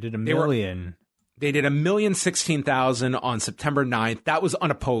million. They did 1,016,000 on September 9th. That was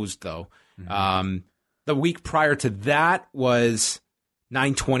unopposed, though. Mm-hmm. The week prior to that was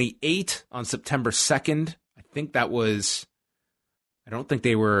 928 on September 2nd. I I don't think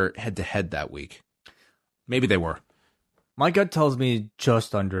they were head-to-head that week. Maybe they were. My gut tells me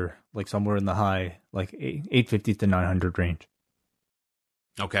just under, like somewhere in the high, like 850 to 900 range.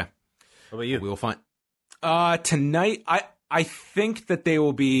 Okay. What about you? We will find. Tonight, I think that they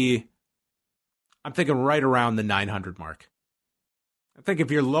will be, I'm thinking right around the 900 mark. I think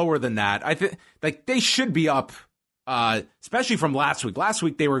if you're lower than that, I think like they should be up, especially from last week. Last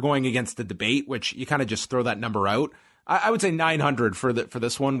week they were going against the debate, which you kind of just throw that number out. I would say 900 for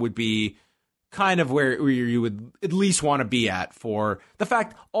this one would be kind of where you would at least want to be at for the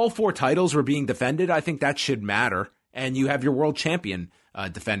fact all 4 titles were being defended. I think that should matter. And you have your world champion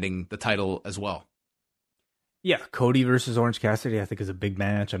defending the title as well. Yeah, Cody versus Orange Cassidy, I think, is a big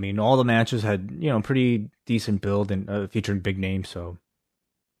match. I mean, all the matches had, pretty decent build and featuring big names. So,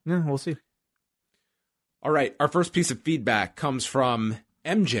 yeah, we'll see. All right, our first piece of feedback comes from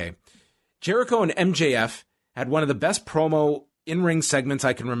MJ. Jericho and MJF had one of the best promo in-ring segments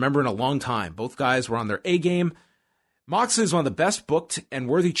I can remember in a long time. Both guys were on their A-game. Moxley is one of the best booked and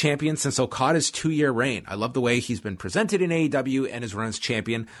worthy champions since Okada's 2-year reign. I love the way he's been presented in AEW and his run as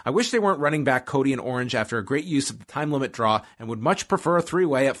champion. I wish they weren't running back Cody and Orange after a great use of the time limit draw and would much prefer a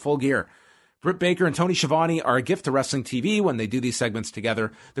 3-way at Full Gear. Britt Baker and Tony Schiavone are a gift to wrestling TV when they do these segments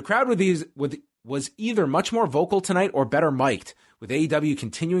together. The crowd was either much more vocal tonight or better mic'd. With AEW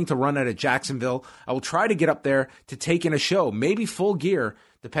continuing to run out of Jacksonville, I will try to get up there to take in a show, maybe Full Gear,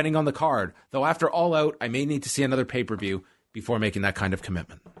 depending on the card. Though after All Out, I may need to see another pay-per-view before making that kind of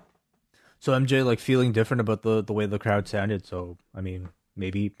commitment. So MJ, like, feeling different about the way the crowd sounded. So, I mean,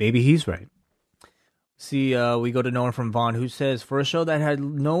 maybe he's right. See, we go to Noah from Vaughn, who says, for a show that had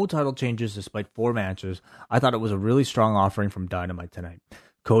no title changes despite 4 matches, I thought it was a really strong offering from Dynamite tonight.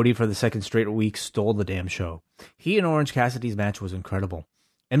 Cody, for the second straight week, stole the damn show. He and Orange Cassidy's match was incredible.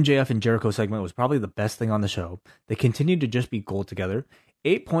 MJF and Jericho segment was probably the best thing on the show. They continued to just be gold together.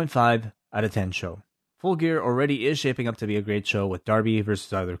 8.5 out of 10 show. Full Gear already is shaping up to be a great show with Darby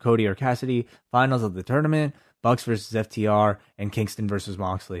versus either Cody or Cassidy, finals of the tournament, Bucks versus FTR, and Kingston versus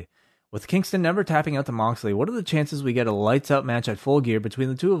Moxley. With Kingston never tapping out to Moxley, what are the chances we get a lights-out match at Full Gear between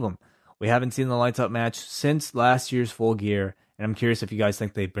the two of them? We haven't seen the lights-out match since last year's Full Gear, and I'm curious if you guys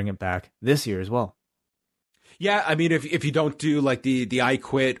think they bring it back this year as well. Yeah, I mean, if you don't do like the I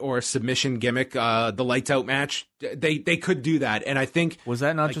Quit or submission gimmick, the lights out match, they could do that. And I think was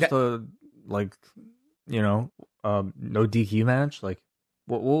that not like just no DQ match? Like,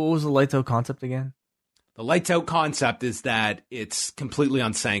 what was the lights out concept again? The lights out concept is that it's completely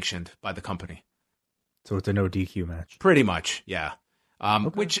unsanctioned by the company. So it's a no DQ match. Pretty much, yeah. Okay.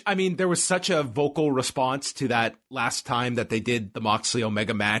 Which, I mean, there was such a vocal response to that last time that they did the Moxley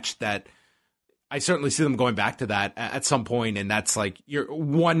Omega match that I certainly see them going back to that at some point, and that's like your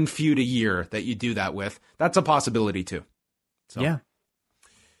one feud a year that you do that with. That's a possibility too. So. Yeah.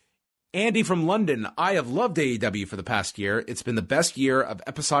 Andy from London, I have loved AEW for the past year. It's been the best year of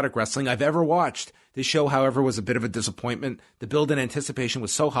episodic wrestling I've ever watched. This show, however, was a bit of a disappointment. The build and anticipation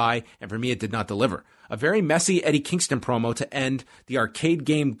was so high, and for me, it did not deliver. A very messy Eddie Kingston promo to end the arcade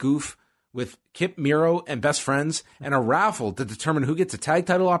game goof with Kip Miro and best friends, and a raffle to determine who gets a tag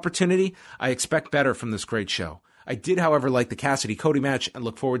title opportunity. I expect better from this great show. I did, however, like the Cassidy-Cody match and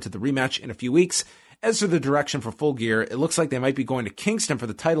look forward to the rematch in a few weeks. As for the direction for Full Gear, it looks like they might be going to Kingston for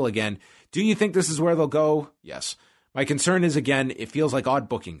the title again. Do you think this is where they'll go? Yes. My concern is, again, it feels like odd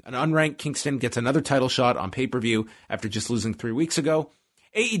booking. An unranked Kingston gets another title shot on pay-per-view after just losing 3 weeks ago.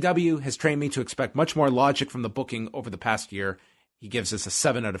 AEW has trained me to expect much more logic from the booking over the past year. He gives us a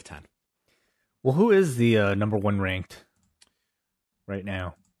 7 out of 10. Well, who is the number 1 ranked right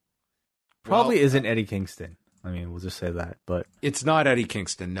now? Probably isn't Eddie Kingston. I mean, we'll just say that, but it's not Eddie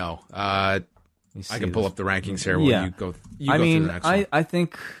Kingston. No. I can pull up the rankings here. While you go through the next one. I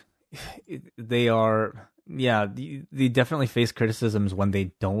think they are. Yeah, they definitely face criticisms when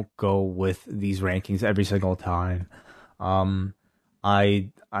they don't go with these rankings every single time.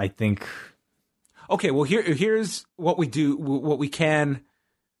 I think. Okay, well here's what we do. What we can.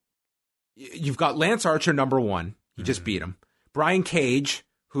 You've got Lance Archer, number 1. He just beat him. Brian Cage,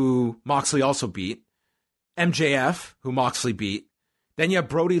 who Moxley also beat. MJF, who Moxley beat. Then you have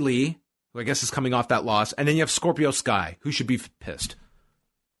Brody Lee, who I guess is coming off that loss. And then you have Scorpio Sky, who should be pissed.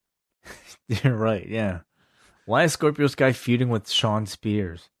 You're right, yeah. Why is Scorpio Sky feuding with Shawn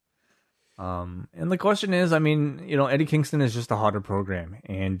Spears? And the question is, I mean, Eddie Kingston is just a hotter program.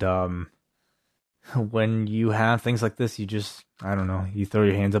 And when you have things like this, you just, I don't know, you throw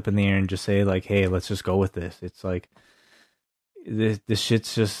your hands up in the air and just say, like, hey, let's just go with this. It's like, this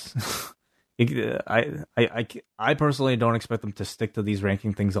shit's just... I personally don't expect them to stick to these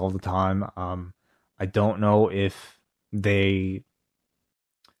ranking things all the time. I don't know if they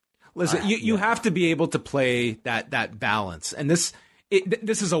Listen, you have to be able to play that balance. And this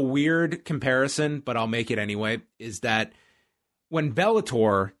is a weird comparison, but I'll make it anyway, is that when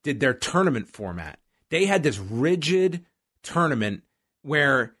Bellator did their tournament format, they had this rigid tournament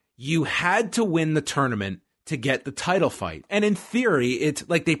where you had to win the tournament to get the title fight. And in theory, it's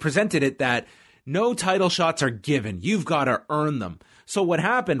like they presented it that no title shots are given. You've got to earn them. So what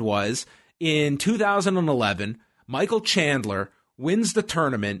happened was in 2011, Michael Chandler wins the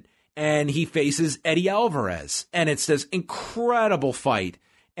tournament and he faces Eddie Alvarez. And it's this incredible fight.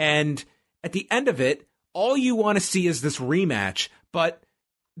 And at the end of it, all you want to see is this rematch. But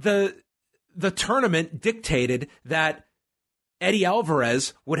the tournament dictated that Eddie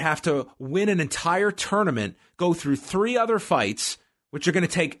Alvarez would have to win an entire tournament, go through 3 other fights, which are going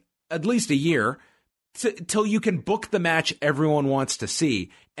to take at least a year, till you can book the match everyone wants to see.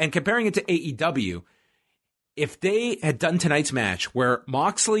 And comparing it to AEW, if they had done tonight's match where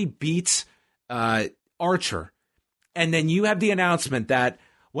Moxley beats Archer, and then you have the announcement that,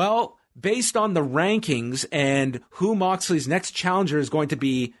 well, based on the rankings and who Moxley's next challenger is going to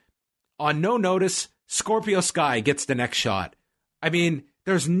be, on no notice, Scorpio Sky gets the next shot. I mean,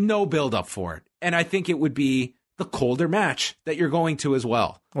 there's no build-up for it. And I think it would be the colder match that you're going to as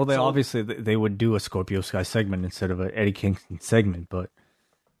well. Well, obviously they would do a Scorpio Sky segment instead of an Eddie Kingston segment. But,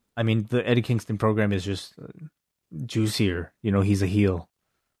 I mean, the Eddie Kingston program is just juicier. You know, he's a heel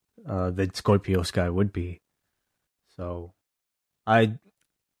that Scorpio Sky would be. So, at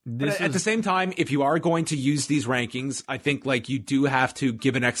the same time, if you are going to use these rankings, I think like you do have to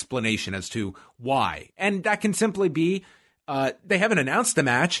give an explanation as to why. And that can simply be they haven't announced the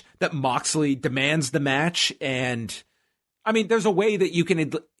match, that Moxley demands the match. And I mean, there's a way that you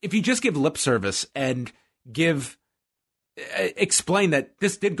can, if you just give lip service and explain that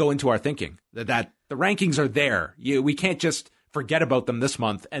this did go into our thinking, that the rankings are there. We can't just forget about them this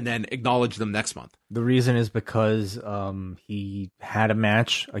month and then acknowledge them next month. The reason is because he had a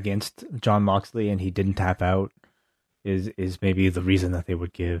match against Jon Moxley and he didn't tap out is maybe the reason that they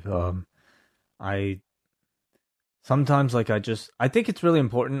would give. Sometimes, like, I think it's really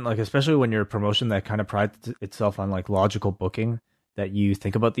important, like, especially when you're a promotion that kind of prides itself on, like, logical booking, that you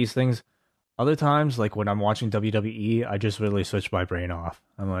think about these things. Other times, like, when I'm watching WWE, I just really switch my brain off.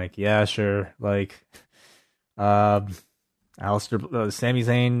 I'm like, yeah, sure, like, Sami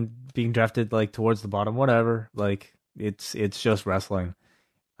Zayn being drafted, like, towards the bottom, whatever. Like, it's just wrestling.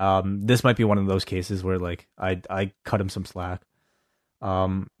 This might be one of those cases where, like, I cut him some slack.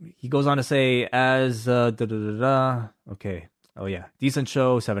 He goes on to say, okay. Oh yeah. Decent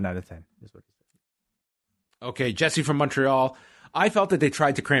show, 7 out of 10 is what he said. Okay. Jesse from Montreal. I felt that they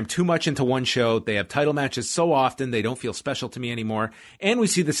tried to cram too much into one show. They have title matches so often, they don't feel special to me anymore. And we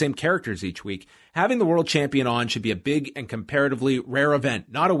see the same characters each week. Having the world champion on should be a big and comparatively rare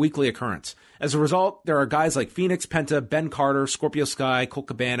event, not a weekly occurrence. As a result, there are guys like Phoenix, Penta, Ben Carter, Scorpio Sky, Colt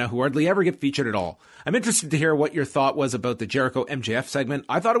Cabana, who hardly ever get featured at all. I'm interested to hear what your thought was about the Jericho MJF segment.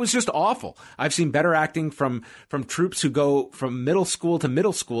 I thought it was just awful. I've seen better acting from troops who go from middle school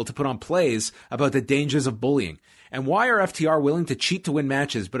to put on plays about the dangers of bullying. And why are FTR willing to cheat to win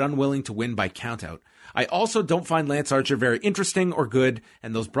matches, but unwilling to win by countout? I also don't find Lance Archer very interesting or good,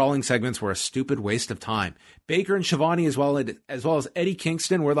 and those brawling segments were a stupid waste of time. Baker and Shivani, as well as Eddie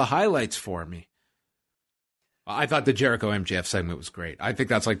Kingston, were the highlights for me. I thought the Jericho MJF segment was great. I think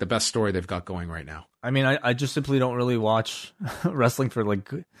that's like the best story they've got going right now. I mean, I just simply don't really watch wrestling for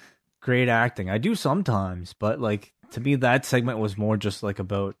like great acting. I do sometimes, but like to me, that segment was more just like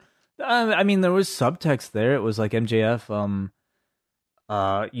about. I mean, there was subtext there. It was like MJF.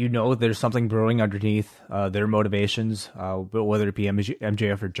 There's something brewing underneath their motivations, whether it be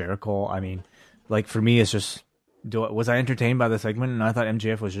MJF or Jericho. I mean, like for me, it's just was I entertained by the segment? And I thought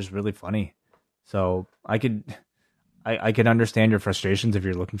MJF was just really funny. So I could understand your frustrations if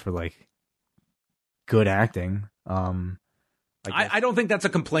you're looking for like good acting. I don't think that's a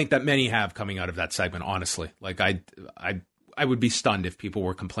complaint that many have coming out of that segment. Honestly, like I would be stunned if people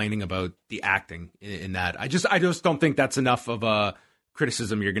were complaining about the acting in that. I just don't think that's enough of a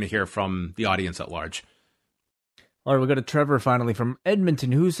criticism you're going to hear from the audience at large. All right, we got a Trevor finally from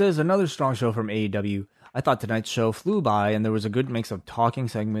Edmonton who says, another strong show from AEW. I thought tonight's show flew by and there was a good mix of talking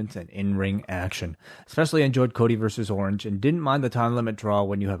segments and in-ring action. Especially enjoyed Cody versus Orange and didn't mind the time limit draw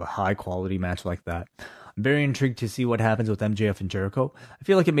when you have a high quality match like that. I'm very intrigued to see what happens with MJF and Jericho. I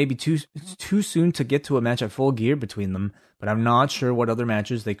feel like it may be too soon to get to a match at Full Gear between them, but I'm not sure what other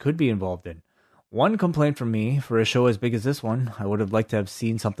matches they could be involved in. One complaint from me, for a show as big as this one, I would have liked to have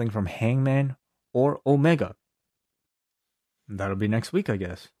seen something from Hangman or Omega. That'll be next week, I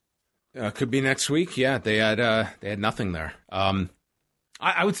guess. Could be next week. Yeah, they had nothing there.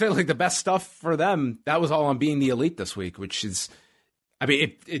 I would say like the best stuff for them, that was all on Being the Elite this week, which is, I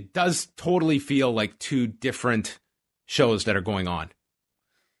mean, it does totally feel like two different shows that are going on.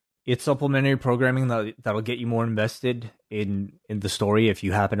 It's supplementary programming that'll get you more invested in the story if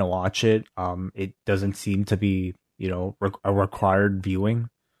you happen to watch it. It doesn't seem to be, a required viewing.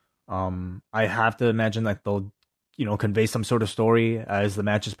 I have to imagine that they'll, convey some sort of story as the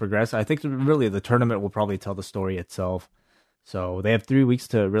matches progress. I think really the tournament will probably tell the story itself. So they have 3 weeks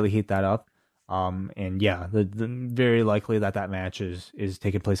to really heat that up. And yeah, the very likely that match is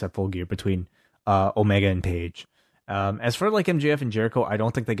taking place at Full Gear between Omega and Page. As for like MJF and Jericho, I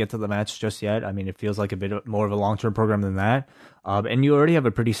don't think they get to the match just yet. I mean, it feels like a bit more of a long-term program than that. And you already have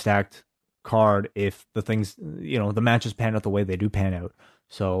a pretty stacked card if the things, the matches pan out the way they do pan out.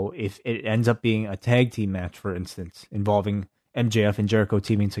 So if it ends up being a tag team match, for instance, involving MJF and Jericho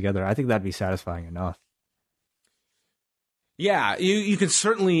teaming together, I think that'd be satisfying enough. Yeah, you can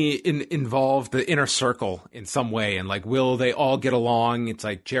certainly involve the inner circle in some way. And like, will they all get along? It's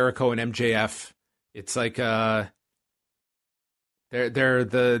like Jericho and MJF. It's like, they're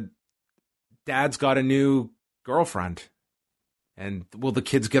the dad's got a new girlfriend, and will the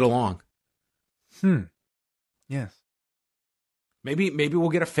kids get along? Yes. Maybe we'll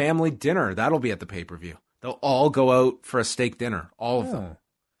get a family dinner. That'll be at the pay-per-view. They'll all go out for a steak dinner. All of them.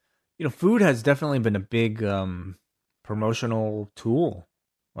 Food has definitely been a big promotional tool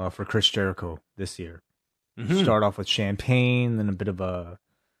for Chris Jericho this year. Mm-hmm. Start off with champagne, then a bit of a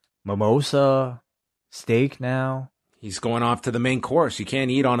mimosa, steak now. He's going off to the main course. You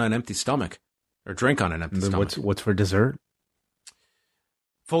can't eat on an empty stomach or drink on an empty stomach. What's for dessert?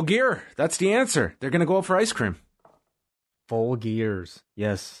 Full Gear. That's the answer. They're going to go out for ice cream. Full Gears.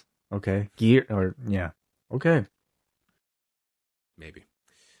 Yes. Okay. Gear Okay. Maybe.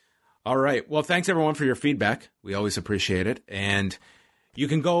 All right. Well, thanks everyone for your feedback. We always appreciate it. And you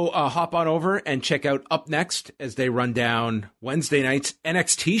can go hop on over and check out Up Next as they run down Wednesday night's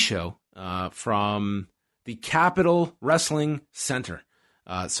NXT show from the Capitol Wrestling Center.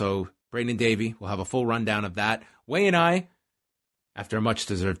 So Braden and Davey will have a full rundown of that. Wai and I, after a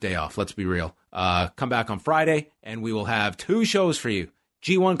much-deserved day off, let's be real, come back on Friday, and we will have 2 shows for you.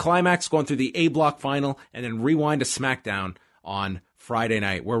 G1 Climax going through the A-Block final, and then Rewind to SmackDown on Friday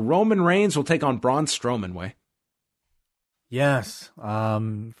night, where Roman Reigns will take on Braun Strowman. Way. Yes,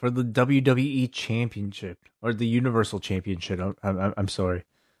 for the WWE Championship, or the Universal Championship. I'm sorry.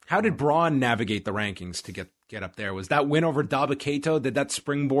 How did Braun navigate the rankings to get up there? Was that win over Dabba-Kato, did that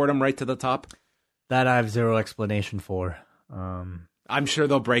springboard him right to the top? That I have zero explanation for. I'm sure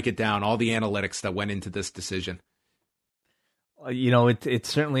they'll break it down, all the analytics that went into this decision. It's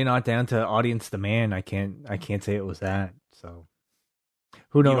certainly not down to audience demand. I can't say it was that. So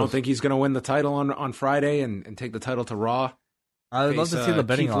who knows? You don't think he's going to win the title on Friday and take the title to Raw? I would love to see the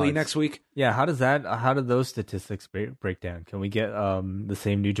betting Keith odds Lee next week. Yeah, how do those statistics break down? Can we get the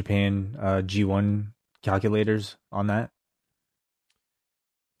same New Japan G1 calculators on that?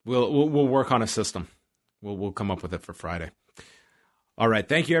 We'll work on a system. We'll come up with it for Friday. All right.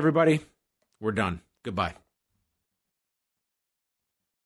 Thank you, everybody. We're done. Goodbye.